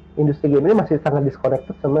industri game ini masih sangat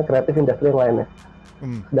disconnected sama kreatif industri yang lainnya.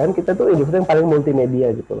 Dan kita tuh industri yang paling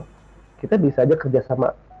multimedia gitu loh. Kita bisa aja kerja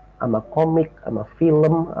sama komik, sama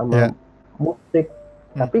film, sama musik,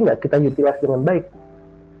 tapi nggak kita utilize dengan baik.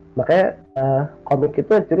 Makanya komik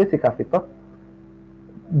itu actually si Kavito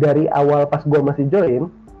dari awal pas gue masih join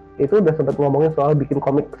itu udah sempat ngomongin soal bikin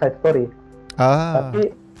komik side story.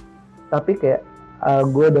 Tapi kayak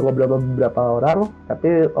gue udah ngobrol sama beberapa orang,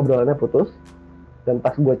 tapi obrolannya putus. Dan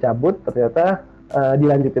pas gue cabut ternyata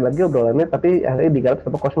dilanjutin lagi obrolannya, tapi akhirnya digarap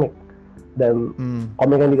sama Cosmic. Dan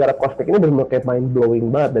komik yang digarap Cosmic ini benar-benar kayak mind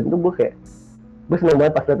blowing banget. Dan itu gue seneng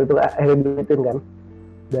banget pas lihat itu akhirnya dilanjutin kan.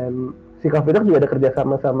 Dan si Kavito juga ada kerja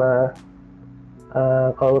sama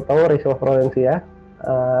kalau tahu Rachel Florencia,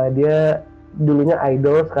 dia dulunya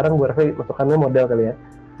idol, sekarang gue rasa masukannya model kali ya.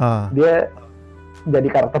 Dia jadi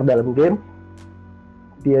karakter dalam game,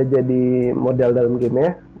 dia jadi model dalam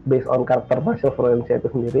gamenya based on karakter Rachel Florencia itu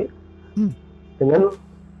sendiri. Dengan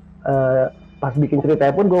pas bikin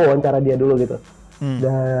ceritanya pun gue wawancara dia dulu gitu.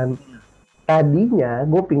 Dan tadinya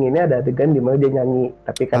gue pinginnya ada adegan di mana dia nyanyi,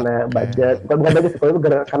 tapi karena budget, bukan budget sih, itu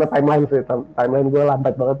karena timeline gue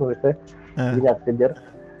lambat banget nulisnya, jadi nggak kejar.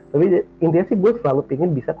 Tapi intinya sih gue selalu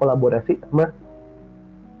pingin bisa kolaborasi sama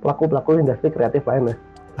pelaku-pelaku industri kreatif lainnya.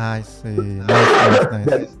 I see.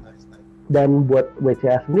 Nice. Dan buat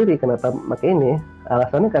WCA sendiri kenapa pakai ini?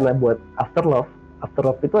 Alasannya karena buat Afterlove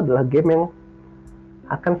itu adalah game yang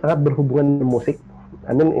akan sangat berhubungan dengan musik.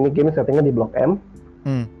 Ini game settingnya di Blok M,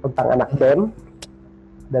 tentang anak band,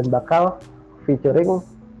 dan bakal featuring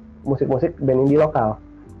musik-musik band indie lokal.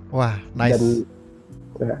 Wah, nice.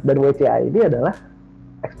 Dan WCA ini adalah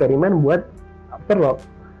eksperimen buat Afterlove.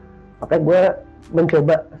 Makanya gue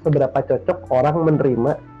mencoba seberapa cocok orang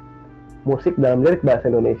menerima musik dalam lirik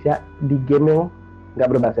bahasa Indonesia di game yang nggak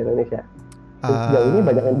berbahasa Indonesia. Sejauh ini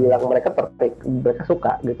banyak yang bilang mereka tertarik, mereka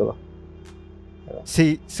suka gitu loh.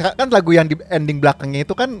 Kan lagu yang di ending belakangnya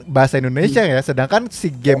itu kan bahasa Indonesia ya, sedangkan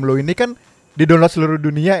si game lo ini kan di-download seluruh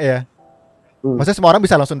dunia ya. Maksudnya semua orang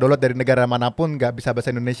bisa langsung download dari negara manapun, nggak bisa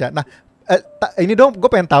bahasa Indonesia. Nah, ini dong, gue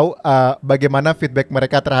pengen tahu bagaimana feedback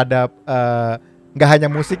mereka terhadap nggak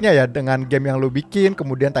hanya musiknya ya, dengan game yang lo bikin,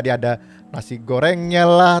 kemudian tadi ada nasi gorengnya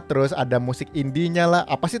lah, terus ada musik indinya lah.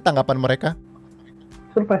 Apa sih tanggapan mereka?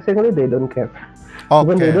 Surprisingly they don't care.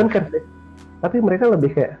 Bukan they don't care sih, tapi mereka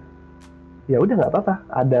lebih kayak ya udah nggak apa-apa,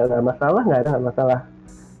 ada nggak masalah, nggak ada nggak masalah.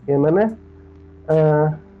 Yang mana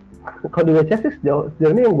kalau di WC sih sejauh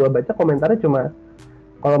ini yang gue baca komentarnya cuma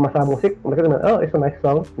kalau masalah musik mereka cuma oh it's a nice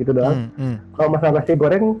song gitu doang. Kalau masalah nasi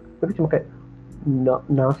goreng itu cuma kayak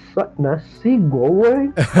nasi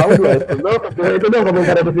goreng, how do I pronounce itu dong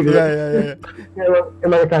komentar itu sih gitu.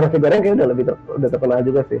 Emang nasi goreng kayaknya udah terkenal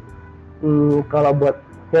juga sih. Kalau buat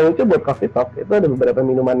yang lucu buat coffee talk itu ada beberapa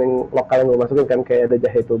minuman yang lokal yang gue masukin kan, kayak ada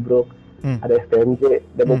jahe tubruk, ada STMJ,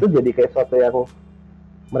 dan itu jadi kayak sesuatu yang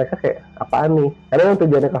mereka kayak apaan nih, karena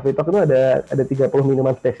tujuannya coffee talk itu ada 30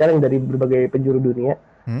 minuman spesial yang dari berbagai penjuru dunia,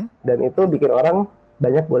 dan itu bikin orang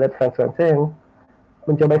banyak boleh fans-fansnya yang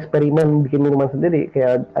mencoba eksperimen bikin minuman sendiri,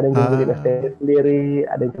 kayak ada yang coba bikin STMJ sendiri,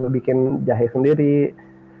 ada yang coba bikin jahe sendiri,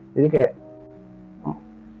 jadi kayak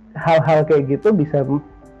hal-hal kayak gitu bisa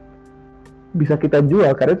kita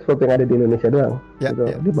jual karena itu sesuatu yang ada di Indonesia doang, gitu,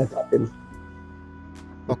 dimanfaatin.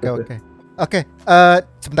 Oke,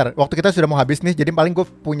 sebentar, waktu kita sudah mau habis nih, jadi paling gue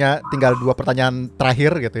punya tinggal 2 pertanyaan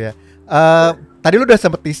terakhir gitu ya. Tadi lu udah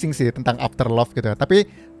sempet teasing sih tentang Afterlove gitu ya, tapi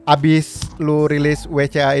abis lu rilis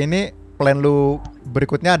WCA ini, plan lu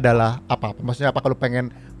berikutnya adalah apa? Maksudnya apakah lu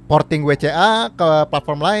pengen porting WCA ke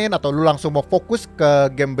platform lain, atau lu langsung mau fokus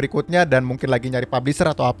ke game berikutnya dan mungkin lagi nyari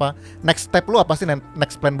publisher atau apa? Next step lu apa sih,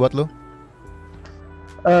 next plan buat lu?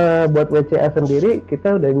 Buat WCA sendiri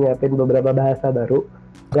kita udah nyiapin beberapa bahasa baru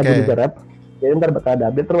lagi digarap, jadi ntar bakal ada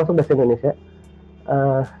update termasuk bahasa Indonesia.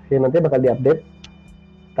 Nanti bakal diupdate,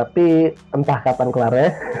 tapi entah kapan kelarnya.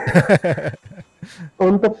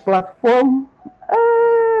 Untuk platform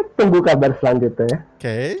tunggu kabar selanjutnya.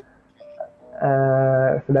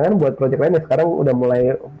 Sedangkan buat project lainnya sekarang udah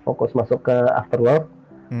mulai fokus masuk ke Afterlove.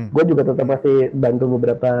 Gue juga tetap masih bantu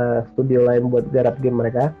beberapa studio lain buat garap game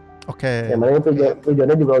mereka. Oke. Yang mana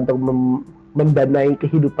tujuannya juga untuk mendanai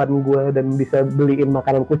kehidupan gue dan bisa beliin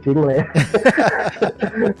makanan kucing lah ya.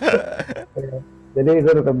 Jadi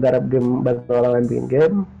gue tetap garap game, bantu orang lain bikin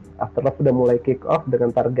game. Afterlife sudah mulai kick off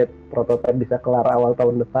dengan target prototipe bisa kelar awal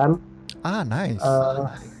tahun depan. Nice.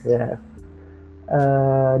 Ya.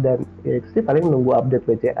 Dan ya itu sih paling nunggu update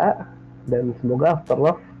WCA dan semoga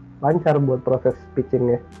Afterlife lancar buat proses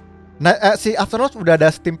pitchingnya. Nah, si Afterlife udah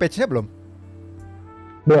ada Steam page-nya belum?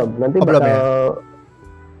 Belum, nanti belum bakal ya?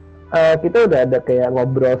 kita udah ada kayak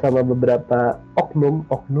ngobrol sama beberapa oknum.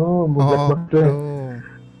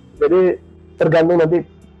 Jadi tergantung nanti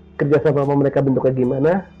kerjasama sama mereka bentuknya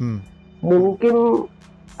gimana. Mungkin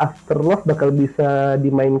Afterlife bakal bisa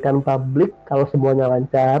dimainkan publik kalau semuanya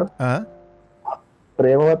lancar.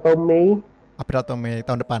 April atau Mei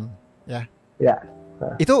tahun depan, ya. Ya.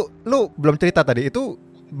 Itu lu belum cerita tadi. Itu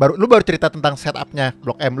baru cerita tentang setupnya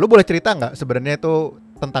Blok M. Lu boleh cerita nggak sebenarnya itu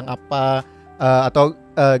tentang apa? Atau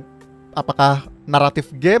apakah naratif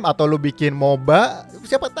game atau lu bikin MOBA?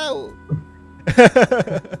 Siapa tahu.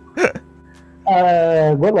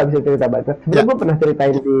 Gue nggak bisa cerita banyak. Sebenarnya gue pernah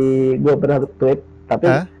ceritain gue pernah tweet, tapi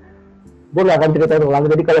gue nggak akan ceritain ulang.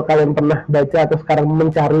 Jadi kalau kalian pernah baca atau sekarang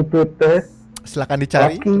mencari tweetnya, silakan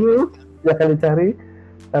dicari. Silakan dicari.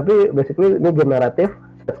 Tapi basically ini game naratif,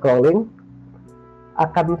 scrolling,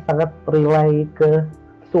 akan sangat rely ke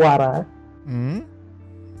suara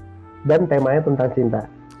dan temanya tentang cinta.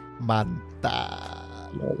 Mantap.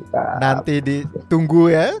 Nanti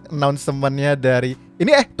ditunggu ya announcement-nya dari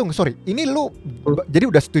ini. Ini lu jadi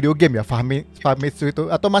udah studio game ya, Fahmi itu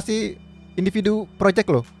atau masih individu project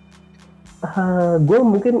lo?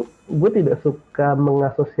 Gue tidak suka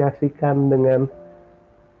mengasosiasikan dengan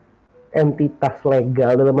entitas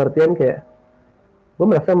legal, dalam artian kayak gue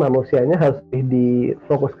merasa manusianya harus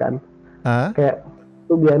difokuskan. Kayak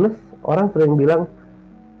to be honest, orang sering bilang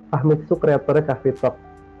Fahmi itu kreatornya Coffee Talk.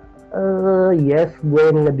 Yes, gue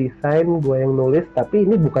yang ngedesain, gue yang nulis, tapi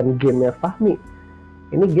ini bukan gamenya Fahmi.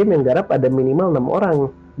 Ini game yang garap ada minimal 6 orang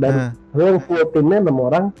dan yang full timnya 6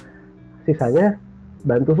 orang, sisanya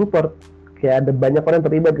bantu support. Kayak ada banyak orang yang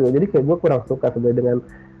terlibat gitu. Jadi kayak gue kurang suka sebenarnya dengan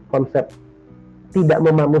konsep tidak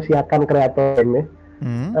memanusiakan kreator game.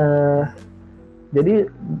 Jadi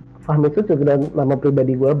Fahmi itu juga nama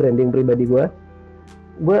pribadi gue, branding pribadi gue.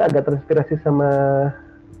 Gue agak terinspirasi sama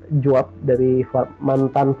Juap dari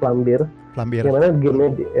mantan Flambir. Yang mana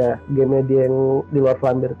game dia yang di luar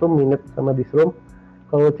Flambir tuh Minute sama Disroom.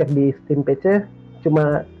 Kalau cek di Steam page-nya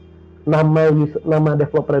cuma nama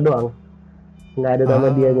developer doang, nggak ada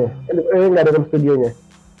nama dianya, nggak ada nama studionya.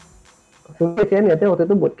 Sebenarnya sih niatnya waktu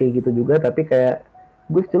itu buat kayak gitu juga, tapi kayak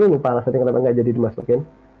gue cuma lupa alasannya kenapa nggak jadi dimasukin.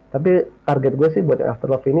 Tapi target gue sih buat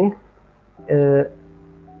Afterlife ini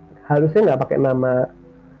harusnya nggak pakai nama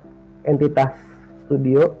entitas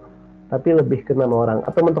studio, tapi lebih ke nama orang.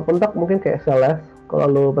 Atau mentok-mentok mungkin kayak Celeste.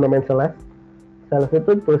 Kalau lo pernah main Celeste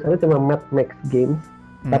itu tulisannya cuma Matt Makes Games,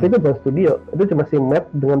 tapi itu bukan studio, itu cuma si Matt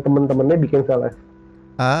dengan teman-temannya bikin Celeste.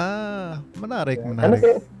 Menarik.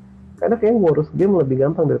 Karena kayak ngurus game lebih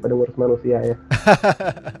gampang daripada ngurus manusia ya.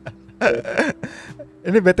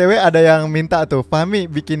 Ini BTW ada yang minta tuh, Fahmi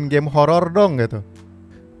bikin game horor dong gitu.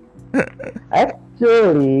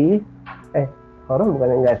 Actually, horor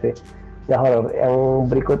bukan, enggak sih. Enggak horor. Yang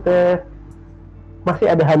berikutnya masih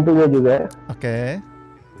ada hantunya juga. Oke.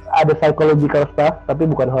 Ada psychological stuff, tapi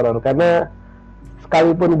bukan horor. Karena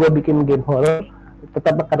sekalipun gue bikin game horor,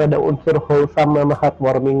 tetap akan ada unsur wholesome sama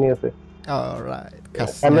heartwarmingnya sih. Alright.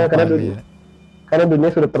 Karena dunia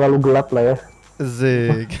sudah terlalu gelap lah ya.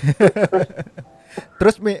 Zik.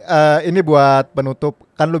 Terus ini buat penutup,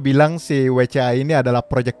 kan lu bilang si WCA ini adalah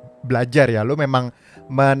project belajar ya. Lu memang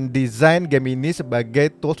mendesain game ini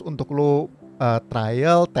sebagai tools untuk lu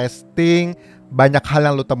trial, testing, banyak hal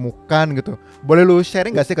yang lu temukan gitu. Boleh lu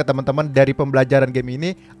sharing gak sih ke teman-teman dari pembelajaran game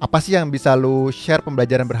ini, apa sih yang bisa lu share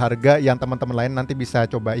pembelajaran berharga yang teman-teman lain nanti bisa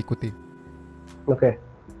coba ikuti? Oke.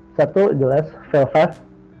 Satu, jelas fail fast.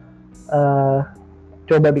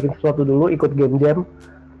 Coba bikin sesuatu dulu, ikut game jam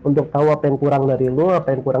untuk tahu apa yang kurang dari lu,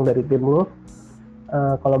 apa yang kurang dari tim lu.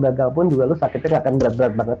 Kalau gagal pun juga lu sakitnya gak akan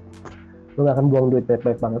berat-berat banget. Lu gak akan buang duit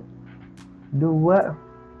baik-baik banget. Dua,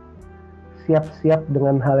 siap-siap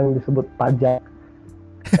dengan hal yang disebut pajak.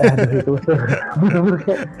 Itu bener-bener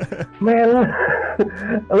kayak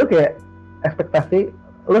lu kayak ekspektasi,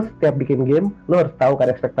 lu setiap bikin game lu harus tahu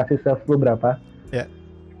kan ekspektasi sales lu berapa.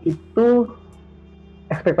 Itu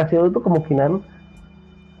ekspektasi lu tuh kemungkinan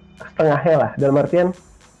setengahnya lah, dalam artian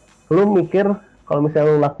lu mikir kalau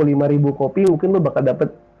misalnya lu laku 5.000 kopi, mungkin lu bakal dapet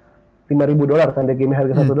 $5.000 kan dari game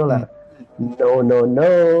harga $1. No, no,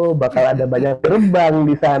 no, bakal ada banyak gerbang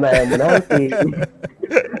di sana yang menanti.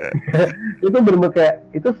 Itu bener kayak,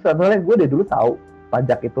 itu sebenarnya gue dari dulu tahu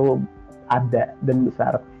pajak itu ada dan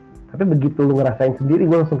besar. Tapi begitu lu ngerasain sendiri,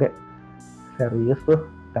 gue langsung kayak, serius tuh,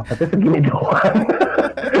 dapetnya segini doang.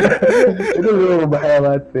 Itu gue bahaya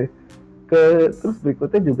banget sih. Terus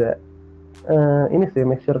berikutnya juga, ini sih,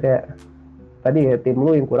 make sure kayak, tadi ya, tim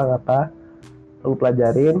lu yang kurang apa, lu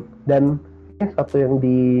pelajarin. Dan ini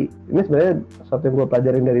sebenarnya satu yang gue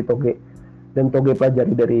pelajarin dari Toge dan Toge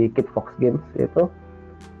pelajari dari Kid Fox Games, yaitu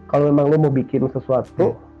kalau memang lu mau bikin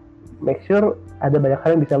sesuatu, make sure ada banyak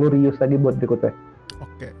hal yang bisa lu reuse lagi buat berikutnya.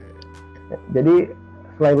 Oke. Jadi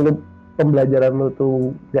selain lu pembelajaran lu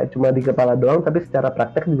tuh gak cuma di kepala doang, tapi secara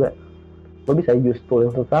praktek juga lu bisa use tool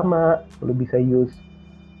yang sama, lu bisa use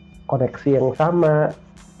koneksi yang sama,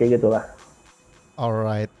 kayak gitulah.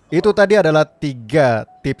 Alright, itu tadi adalah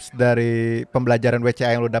 3 tips dari pembelajaran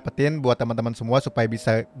WCA yang lo dapetin buat teman-teman semua supaya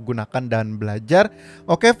bisa gunakan dan belajar.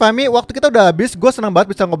 Oke, Fahmi, waktu kita udah habis. Gue senang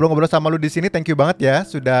banget bisa ngobrol-ngobrol sama lu di sini. Thank you banget ya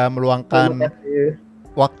sudah meluangkan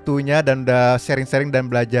waktunya dan udah sharing-sharing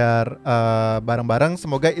dan belajar bareng-bareng.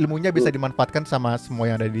 Semoga ilmunya bisa dimanfaatkan sama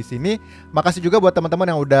semua yang ada di sini. Makasih juga buat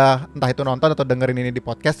teman-teman yang udah entah itu nonton atau dengerin ini di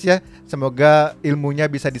podcast ya. Semoga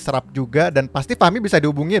ilmunya bisa diserap juga dan pasti Fahmi bisa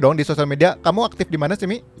dihubungi dong di sosial media. Kamu aktif di mana sih,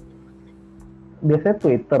 Mi? Biasanya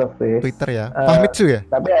Twitter sih. Twitter ya. Fahmitsu ya?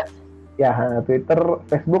 Tapi ya Twitter,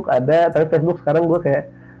 Facebook ada, tapi Facebook sekarang gue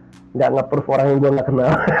kayak nggak nge-proof orang yang gue nggak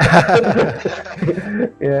kenal.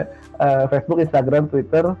 Ya, Facebook, Instagram,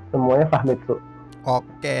 Twitter, semuanya Fahmitsu.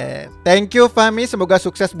 Oke, thank you Fahmi. Semoga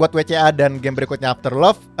sukses buat WCA dan game berikutnya After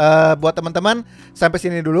Love. Buat teman-teman, sampai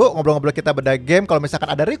sini dulu ngobrol-ngobrol kita bedah game. Kalau misalkan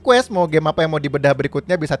ada request mau game apa yang mau dibedah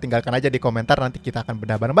berikutnya, bisa tinggalkan aja di komentar. Nanti kita akan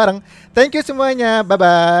bedah bareng-bareng. Thank you semuanya.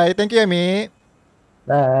 Bye-bye. Thank you, Yami.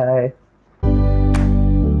 Bye.